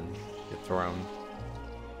seeing him get thrown.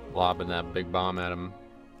 Lobbing that big bomb at him.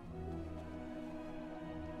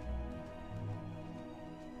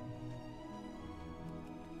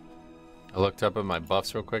 I looked up at my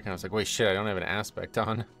buffs real quick and I was like, wait, shit, I don't have an aspect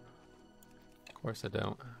on. Of course I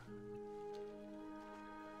don't.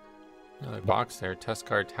 Another box there, test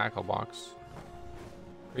card tackle box.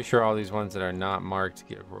 Pretty sure all these ones that are not marked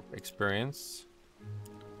get experience.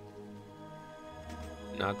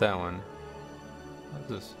 Not that one. What's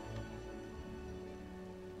this?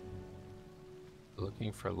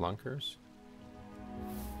 Looking for lunkers?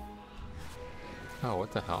 Oh,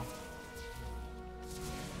 what the hell?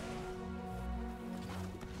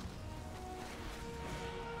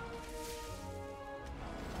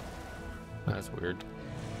 That's weird.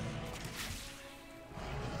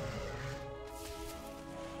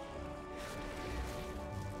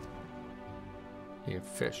 You have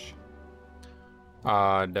fish.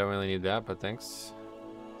 Don't really need that, but thanks.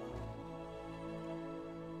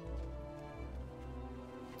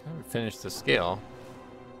 I haven't finished the scale.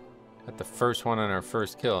 Got the first one on our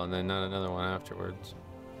first kill, and then not another one afterwards.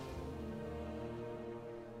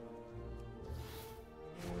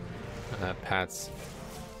 That Pat's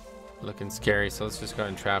looking scary, so let's just go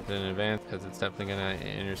ahead and trap it in advance because it's definitely going to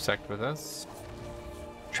intersect with us.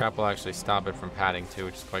 Trap will actually stop it from padding too,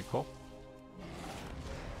 which is quite cool.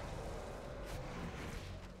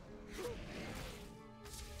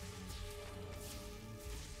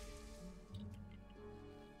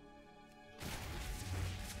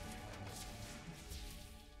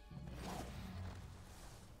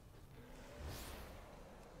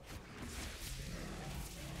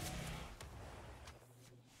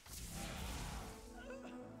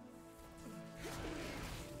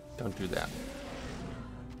 Don't do that.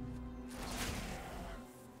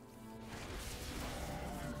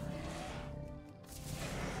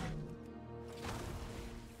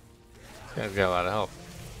 This guy's got a lot of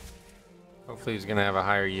health. Hopefully he's gonna have a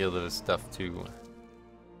higher yield of his stuff too.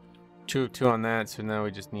 2 of 2 on that, so now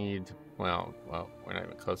we just need, well, we're not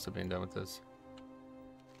even close to being done with this.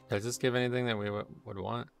 Does this give anything that we would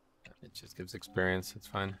want? It just gives experience, it's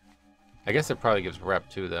fine. I guess it probably gives rep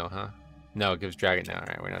too though, huh? No, it gives dragon now.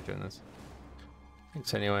 Alright, we're not doing this.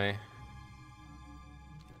 Thanks anyway.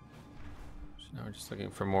 So now we're just looking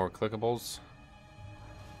for more clickables.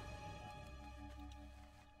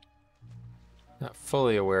 Not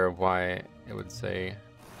fully aware of why it would say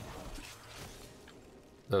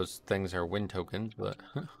those things are win tokens, but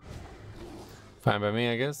fine by me,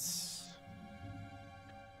 I guess.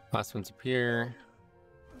 Last one's up here.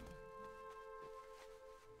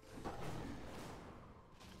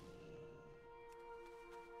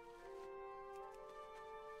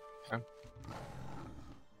 Okay.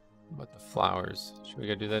 What about the flowers? Should we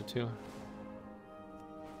go do that too?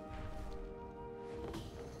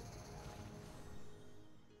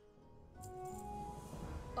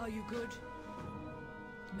 Are you good?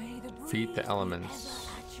 May the Feed the breeze elements.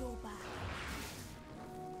 be ever at your back.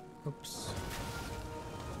 Oops.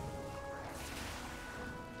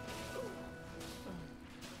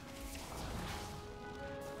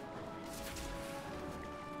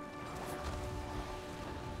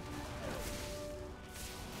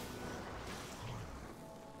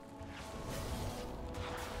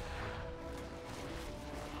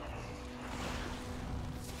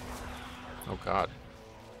 Oh God.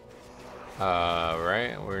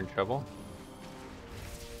 Right, we're in trouble.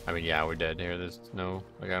 I mean, yeah, we're dead here. There's no,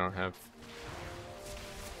 like, I don't have.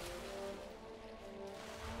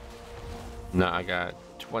 No, I got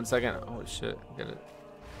 1 second. Oh shit, get it.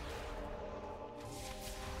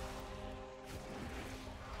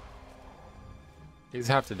 These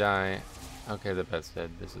have to die. Okay, the pet's dead.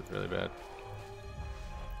 This is really bad.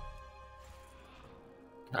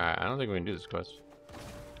 Alright, I don't think we can do this quest.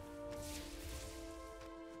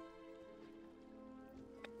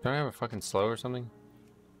 Don't I have a fucking slow or something?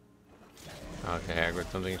 Okay, I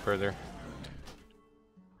got something further.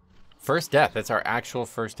 First death. That's our actual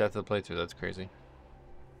first death of the playthrough. That's crazy.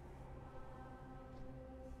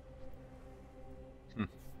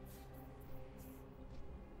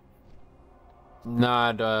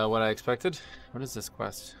 Not what I expected. What is this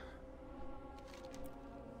quest?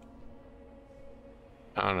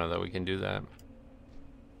 I don't know that we can do that.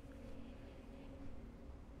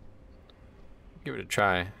 Give it a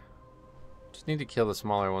try. Just need to kill the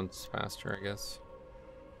smaller ones faster, I guess.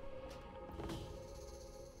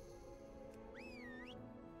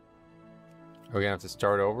 Are we gonna have to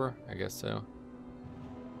start over? I guess so.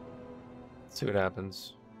 Let's see what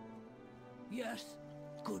happens. Yes,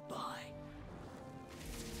 goodbye.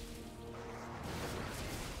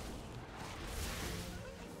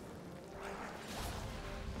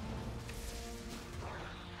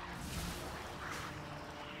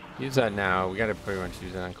 Use that now. We gotta pretty much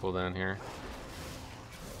use that on cooldown here.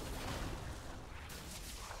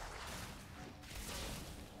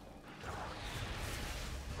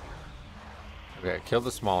 Okay, kill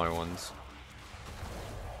the smaller ones.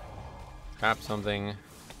 Tap something.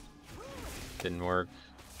 Didn't work.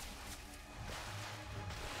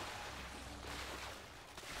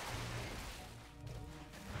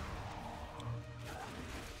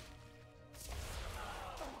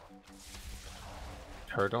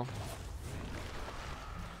 Turtle.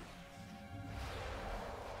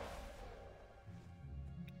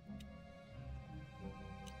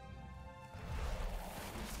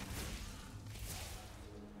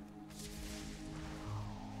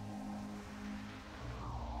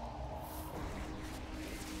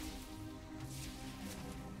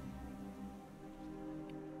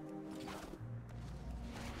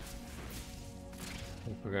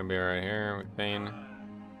 We're gonna be right here with Bane.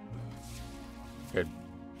 Good.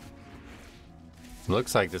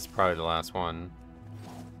 Looks like this is probably the last one.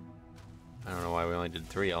 I don't know why we only did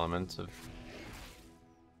 3 elements of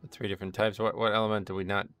the 3 different types. What element did we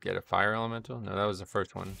not get? A fire elemental? No, that was the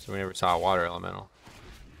first one. So we never saw a water elemental.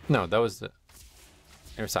 No, that was the.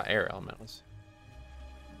 Never saw air elementals.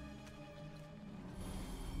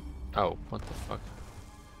 Oh, what the fuck?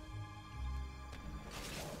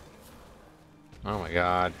 Oh my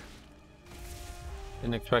god.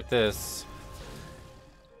 Didn't expect this.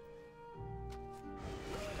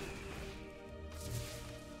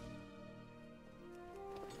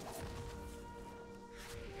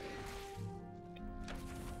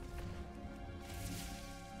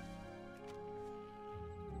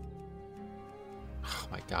 Oh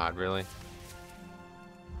my god, really?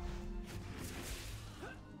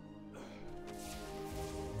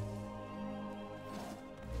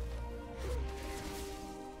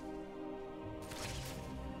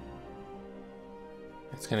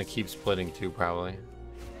 It's gonna keep splitting too, probably.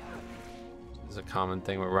 This is a common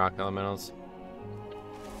thing with rock elementals.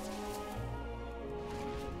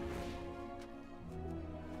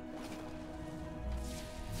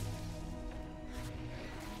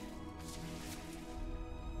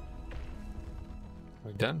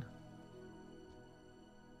 Are we done?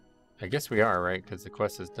 I guess we are, right? Because the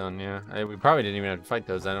quest is done, yeah. We probably didn't even have to fight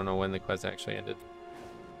those. I don't know when the quest actually ended.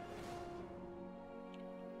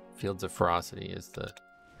 Fields of Ferocity is the...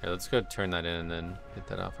 Here, let's go turn that in and then get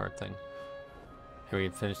that off our thing. Here, we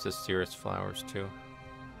can finish the Cirrus Flowers too.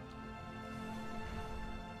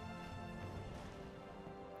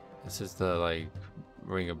 This is the, like,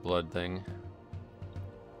 Ring of Blood thing.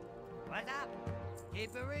 What's up?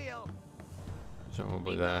 Keep it real. So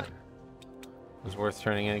we'll do that. It was worth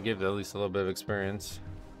turning in and give at least a little bit of experience.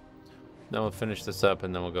 Then we'll finish this up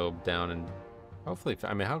and then we'll go down and hopefully,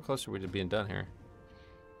 I mean, how close are we to being done here?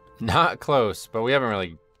 Not close, but we haven't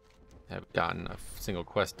really gotten a single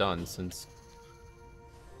quest done since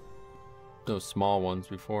those small ones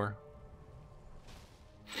before.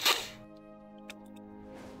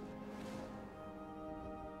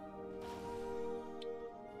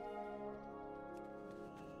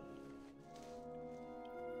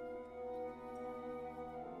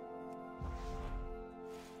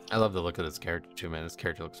 I love the look of this character too, man. This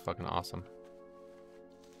character looks fucking awesome.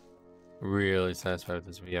 Really satisfied with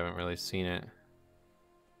this. We haven't really seen it.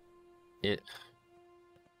 There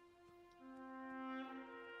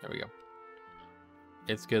we go.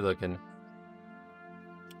 It's good looking.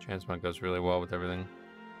 Transmog goes really well with everything.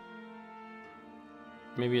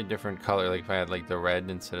 Maybe a different color, like if I had like the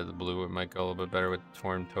red instead of the blue, it might go a little bit better with the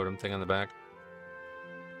Tauren totem thing on the back.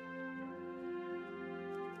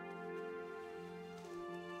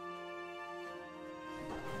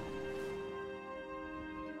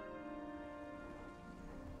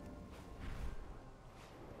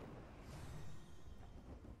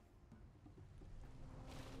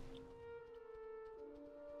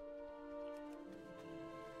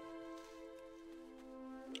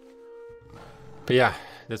 But yeah,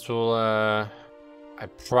 this will, I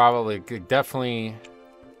probably could definitely,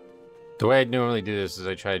 the way I'd normally do this is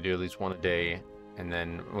I try to do at least one a day, and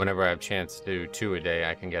then whenever I have a chance to do 2 a day,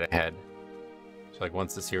 I can get ahead. So like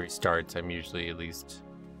once the series starts, I'm usually at least,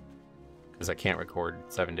 because I can't record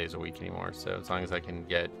 7 days a week anymore, so as long as I can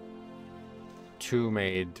get 2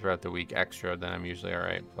 made throughout the week extra, then I'm usually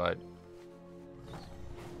alright. But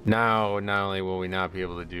now, not only will we not be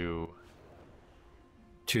able to do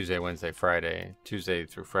Tuesday, Wednesday, Friday, Tuesday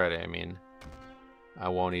through Friday, I mean, I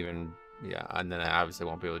won't even, yeah, and then I obviously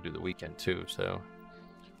won't be able to do the weekend too, so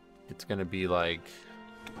it's gonna be like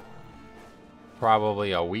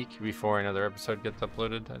probably a week before another episode gets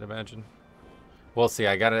uploaded, I'd imagine. We'll see.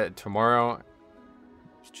 I got it tomorrow.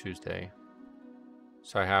 It's Tuesday,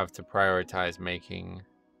 so I have to prioritize making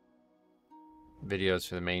videos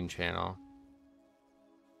for the main channel.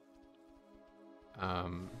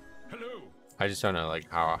 Hello. I just don't know like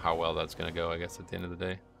how well that's gonna go, I guess, at the end of the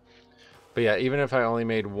day. But yeah, even if I only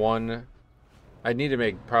made 1, I'd need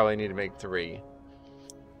to probably need to make 3.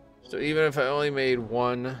 So even if I only made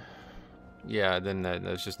 1, yeah, then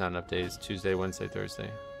that's just not enough days. Tuesday, Wednesday,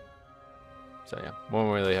 Thursday. So yeah,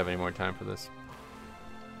 won't really have any more time for this.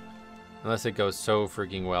 Unless it goes so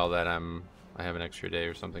freaking well that I have an extra day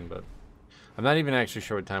or something, but I'm not even actually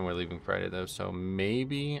sure what time we're leaving Friday though, so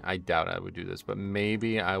maybe, I doubt I would do this, but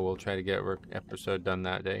maybe I will try to get an episode done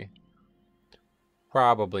that day.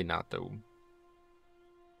 Probably not though.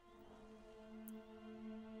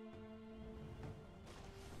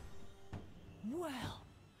 Well,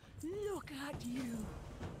 look at you.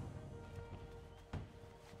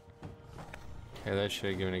 Okay, that should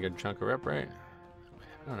have given a good chunk of rep, right?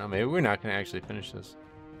 I don't know, maybe we're not going to actually finish this.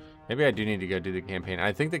 Maybe I do need to go do the campaign.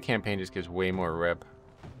 I think the campaign just gives way more rep.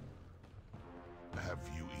 Have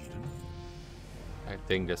you eaten? I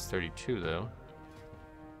think that's 32 though.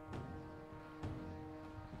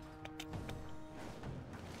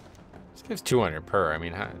 This gives 200 per. I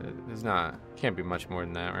mean, there's can't be much more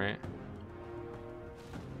than that, right?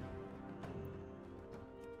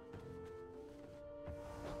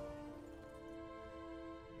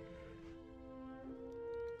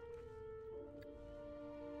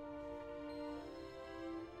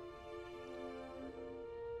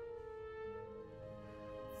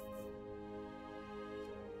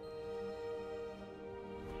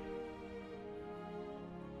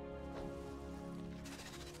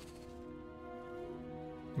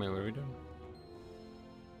 Wait, what are we doing?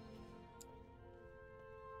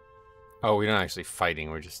 Oh, we're not actually fighting.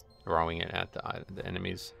 We're just throwing it at the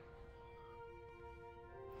enemies.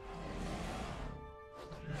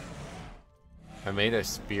 I made a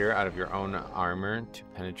spear out of your own armor to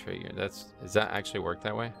penetrate your... Does that actually work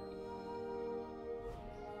that way?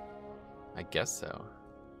 I guess so.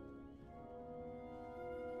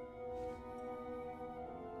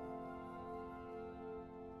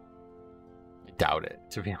 Doubt it,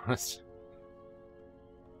 to be honest.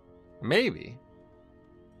 Maybe.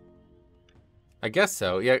 I guess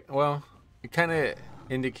so. Yeah, well, it kind of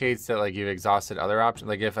indicates that like you've exhausted other options.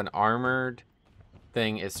 Like if an armored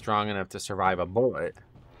thing is strong enough to survive a bullet,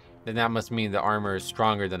 then that must mean the armor is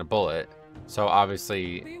stronger than a bullet. So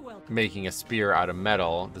obviously, making a spear out of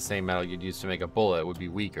metal, the same metal you'd use to make a bullet, would be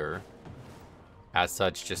weaker. As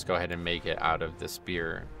such, just go ahead and make it out of the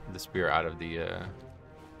spear out of the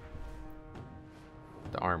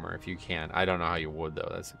armor if you can. I don't know how you would though.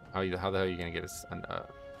 That's how the hell are you gonna get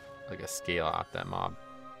like a scale off that mob?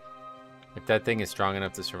 If that thing is strong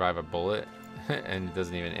enough to survive a bullet and it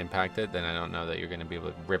doesn't even impact it, then I don't know that you're gonna be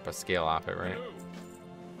able to rip a scale off it, right?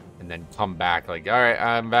 And then come back like, all right,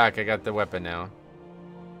 I'm back. I got the weapon now.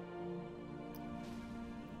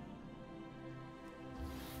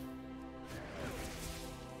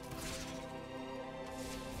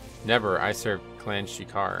 Never. I serve Clan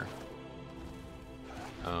Shikar.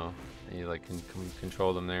 Oh, you like can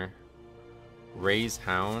control them there. Raise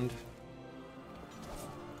Hound.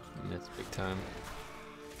 That's big time.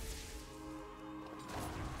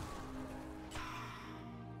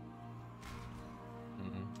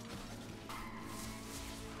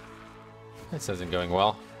 This isn't going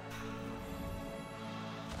well.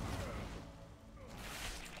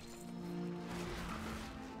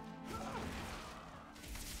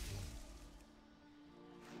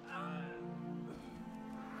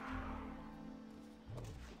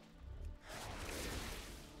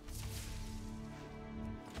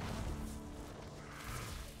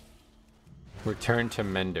 Return to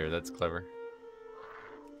Mender, that's clever.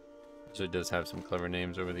 So it does have some clever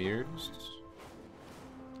names over the years.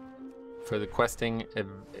 For the questing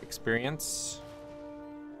experience.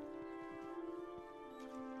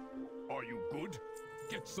 Are you good?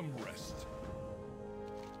 Get some rest.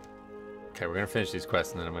 Okay, we're gonna finish these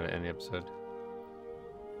quests and then I'm gonna end the episode.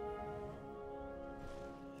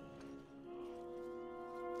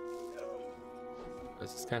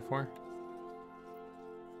 What's this guy for?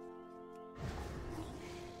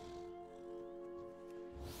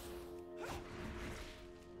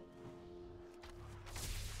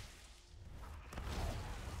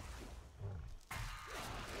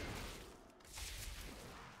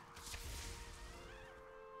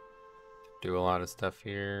 Do a lot of stuff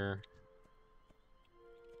here.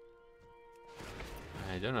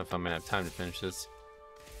 I don't know if I'm gonna have time to finish this.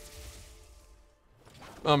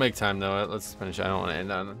 I'll make time though. Let's finish. I don't want to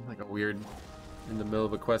end on like a weird in the middle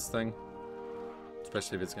of a quest thing,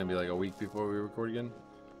 especially if it's gonna be like a week before we record again.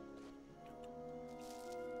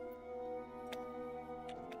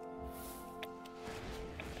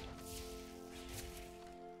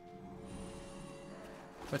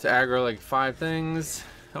 Let's aggro like 5 things.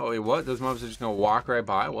 Oh wait, what? Those mobs are just gonna walk right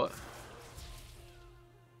by? What?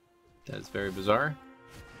 That's very bizarre.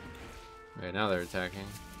 Right now they're attacking.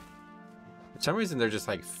 For some reason they're just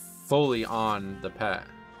like fully on the pet.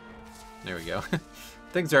 There we go.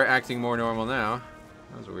 Things are acting more normal now.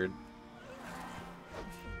 That was weird.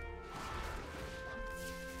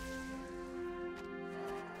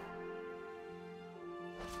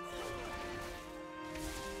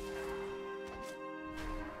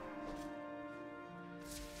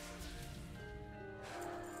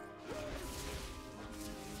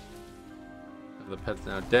 The pet's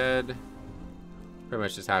now dead. Pretty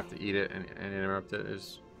much just have to eat it and interrupt it.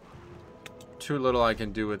 There's too little I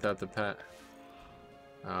can do without the pet.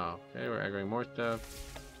 Oh, okay, we're aggroing more stuff.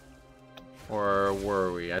 Or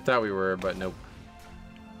were we? I thought we were, but nope.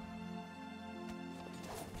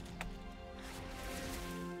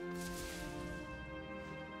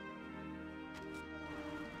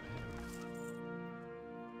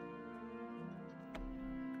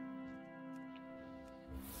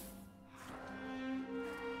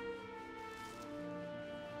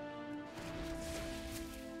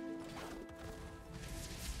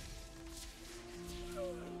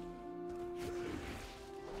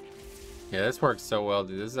 Yeah, this works so well,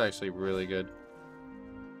 dude. This is actually really good.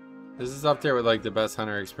 This is up there with like the best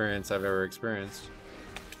hunter experience I've ever experienced.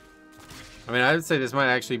 I mean, I would say this might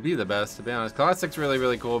actually be the best, to be honest. Classic's really,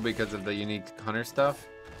 really cool because of the unique hunter stuff.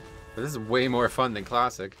 But this is way more fun than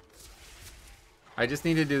Classic. I just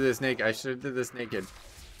need to do this naked. I should have did this naked.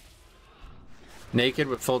 Naked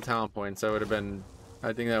with full talent points. That would have been...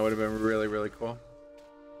 I think that would have been really, really cool.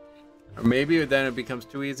 Or maybe then it becomes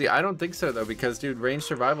too easy. I don't think so though, because dude, range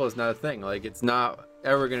survival is not a thing. Like, it's not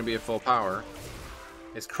ever going to be a full power.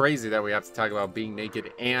 It's crazy that we have to talk about being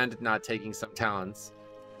naked and not taking some talents,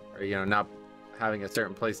 or you know, not having a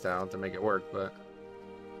certain playstyle to make it work. But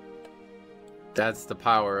that's the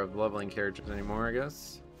power of leveling characters anymore, I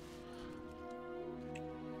guess.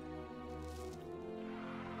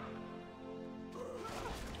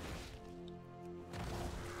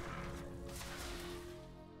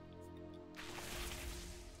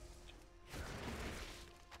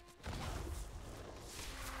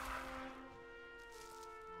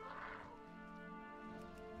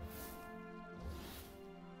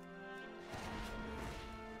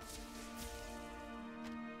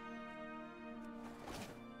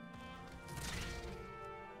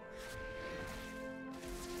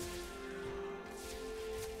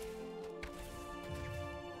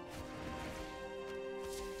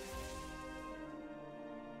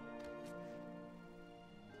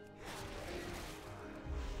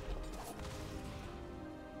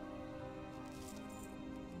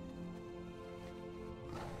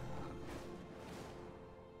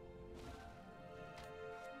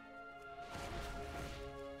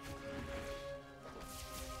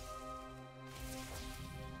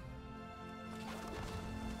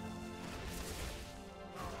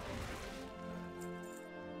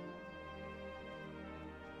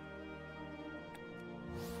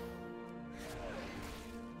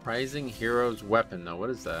 Rising Hero's Weapon, though. What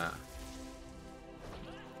is that?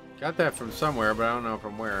 Got that from somewhere, but I don't know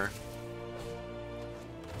from where.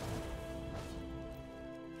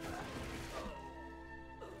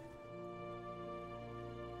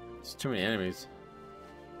 There's too many enemies.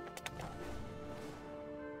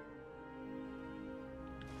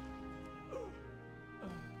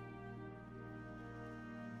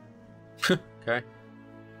 Okay.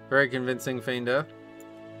 Very convincing feign death.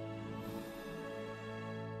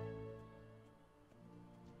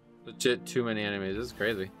 Legit too many enemies. This is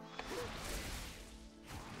crazy.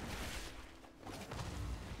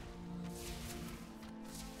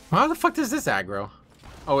 How the fuck does this aggro?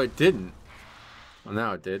 Oh, it didn't. Well,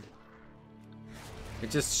 now it did.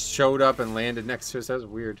 It just showed up and landed next to us. That was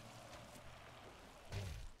weird.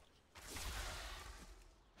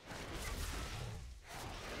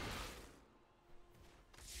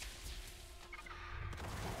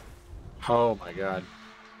 Oh my god.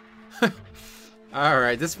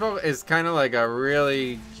 Alright, this is kind of like a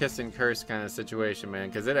really kiss and curse kind of situation, man,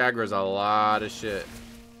 because it aggroes a lot of shit.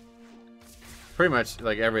 Pretty much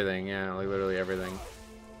like everything, yeah, like literally everything.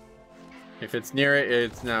 If it's near it,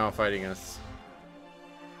 it's now fighting us.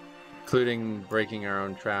 Including breaking our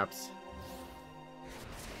own traps.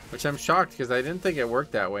 Which I'm shocked, because I didn't think it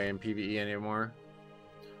worked that way in PvE anymore.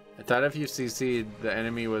 I thought if you CC'd, the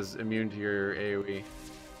enemy was immune to your AoE.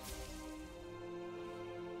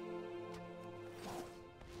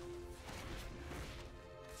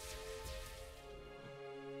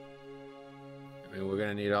 I mean, we're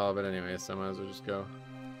gonna need all of it anyway, so I might as well just go.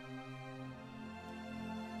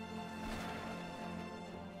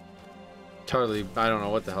 Totally, I don't know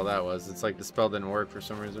what the hell that was. It's like the spell didn't work for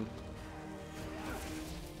some reason.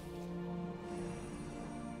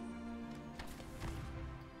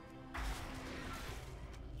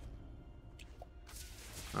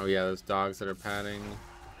 Oh yeah, those dogs that are padding.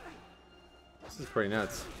 This is pretty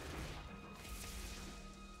nuts.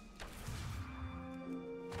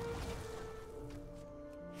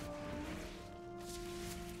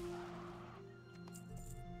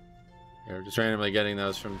 Yeah, we're just randomly getting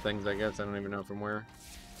those from things, I guess. I don't even know from where.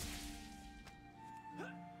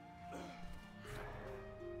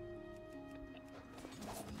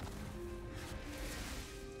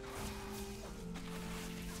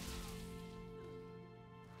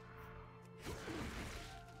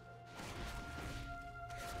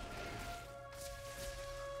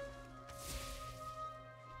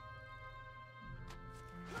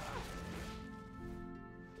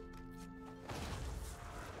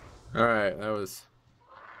 Alright, that was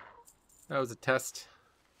a test.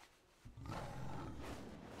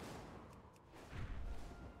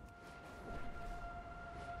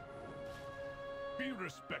 Be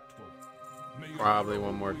respectful. Probably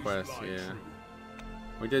one more quest, yeah.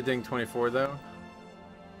 We did ding 24 though.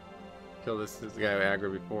 Kill this guy who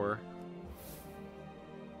aggro before.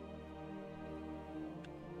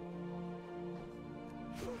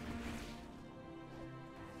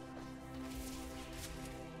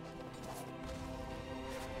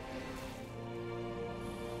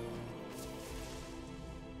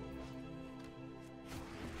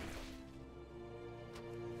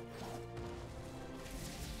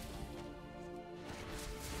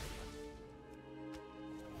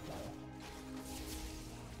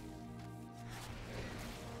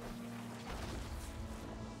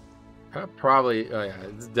 Probably, oh yeah,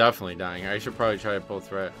 it's definitely dying. I should probably try to pull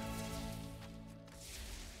threat.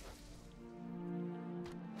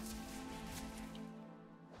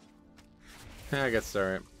 Yeah, I guess it's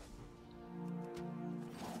alright.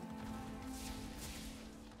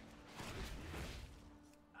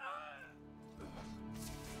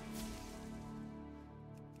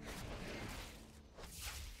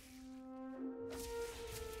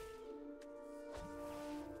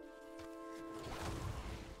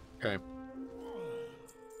 Okay.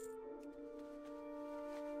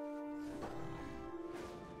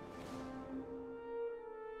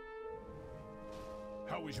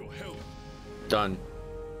 How is your health? Done.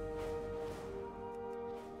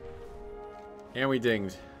 And we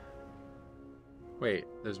dinged. Wait,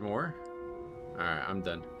 there's more? Alright, I'm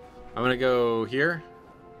done. I'm gonna go here.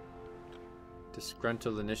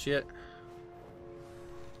 Disgruntled Initiate.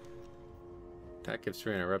 That gives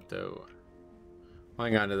free interrupto.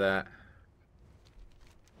 Hang on to that.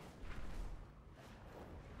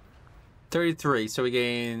 33, so we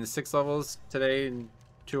gained 6 levels today in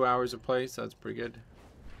 2 hours of play, so that's pretty good.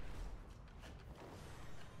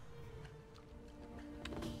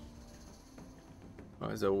 Oh,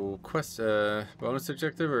 is it a quest, bonus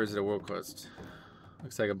objective, or is it a world quest?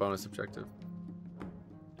 Looks like a bonus objective.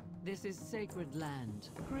 This is sacred land.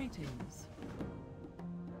 Greetings.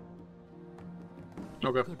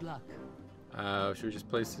 Okay. Good luck. Should we just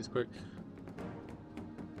place these quick?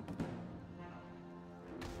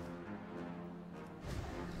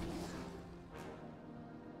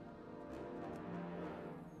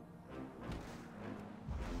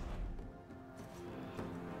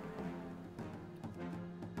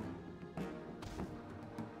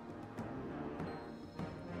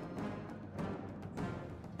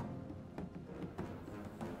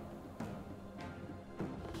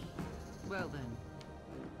 Well then.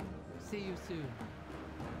 See you soon.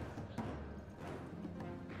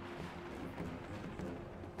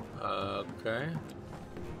 Okay.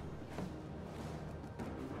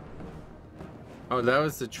 Oh, that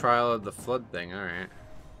was the trial of the flood thing. All right.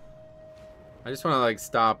 I just want to like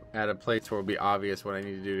stop at a place where it'll be obvious what I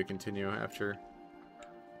need to do to continue after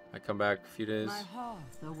I come back a few days. My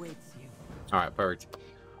hearth awaits you. All right, perfect.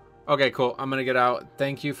 Okay, cool. I'm gonna get out.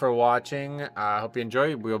 Thank you for watching. I hope you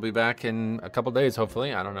enjoy. We'll be back in a couple days,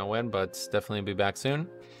 hopefully. I don't know when, but definitely be back soon,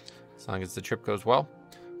 as long as the trip goes well.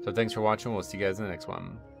 So thanks for watching. We'll see you guys in the next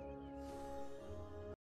one.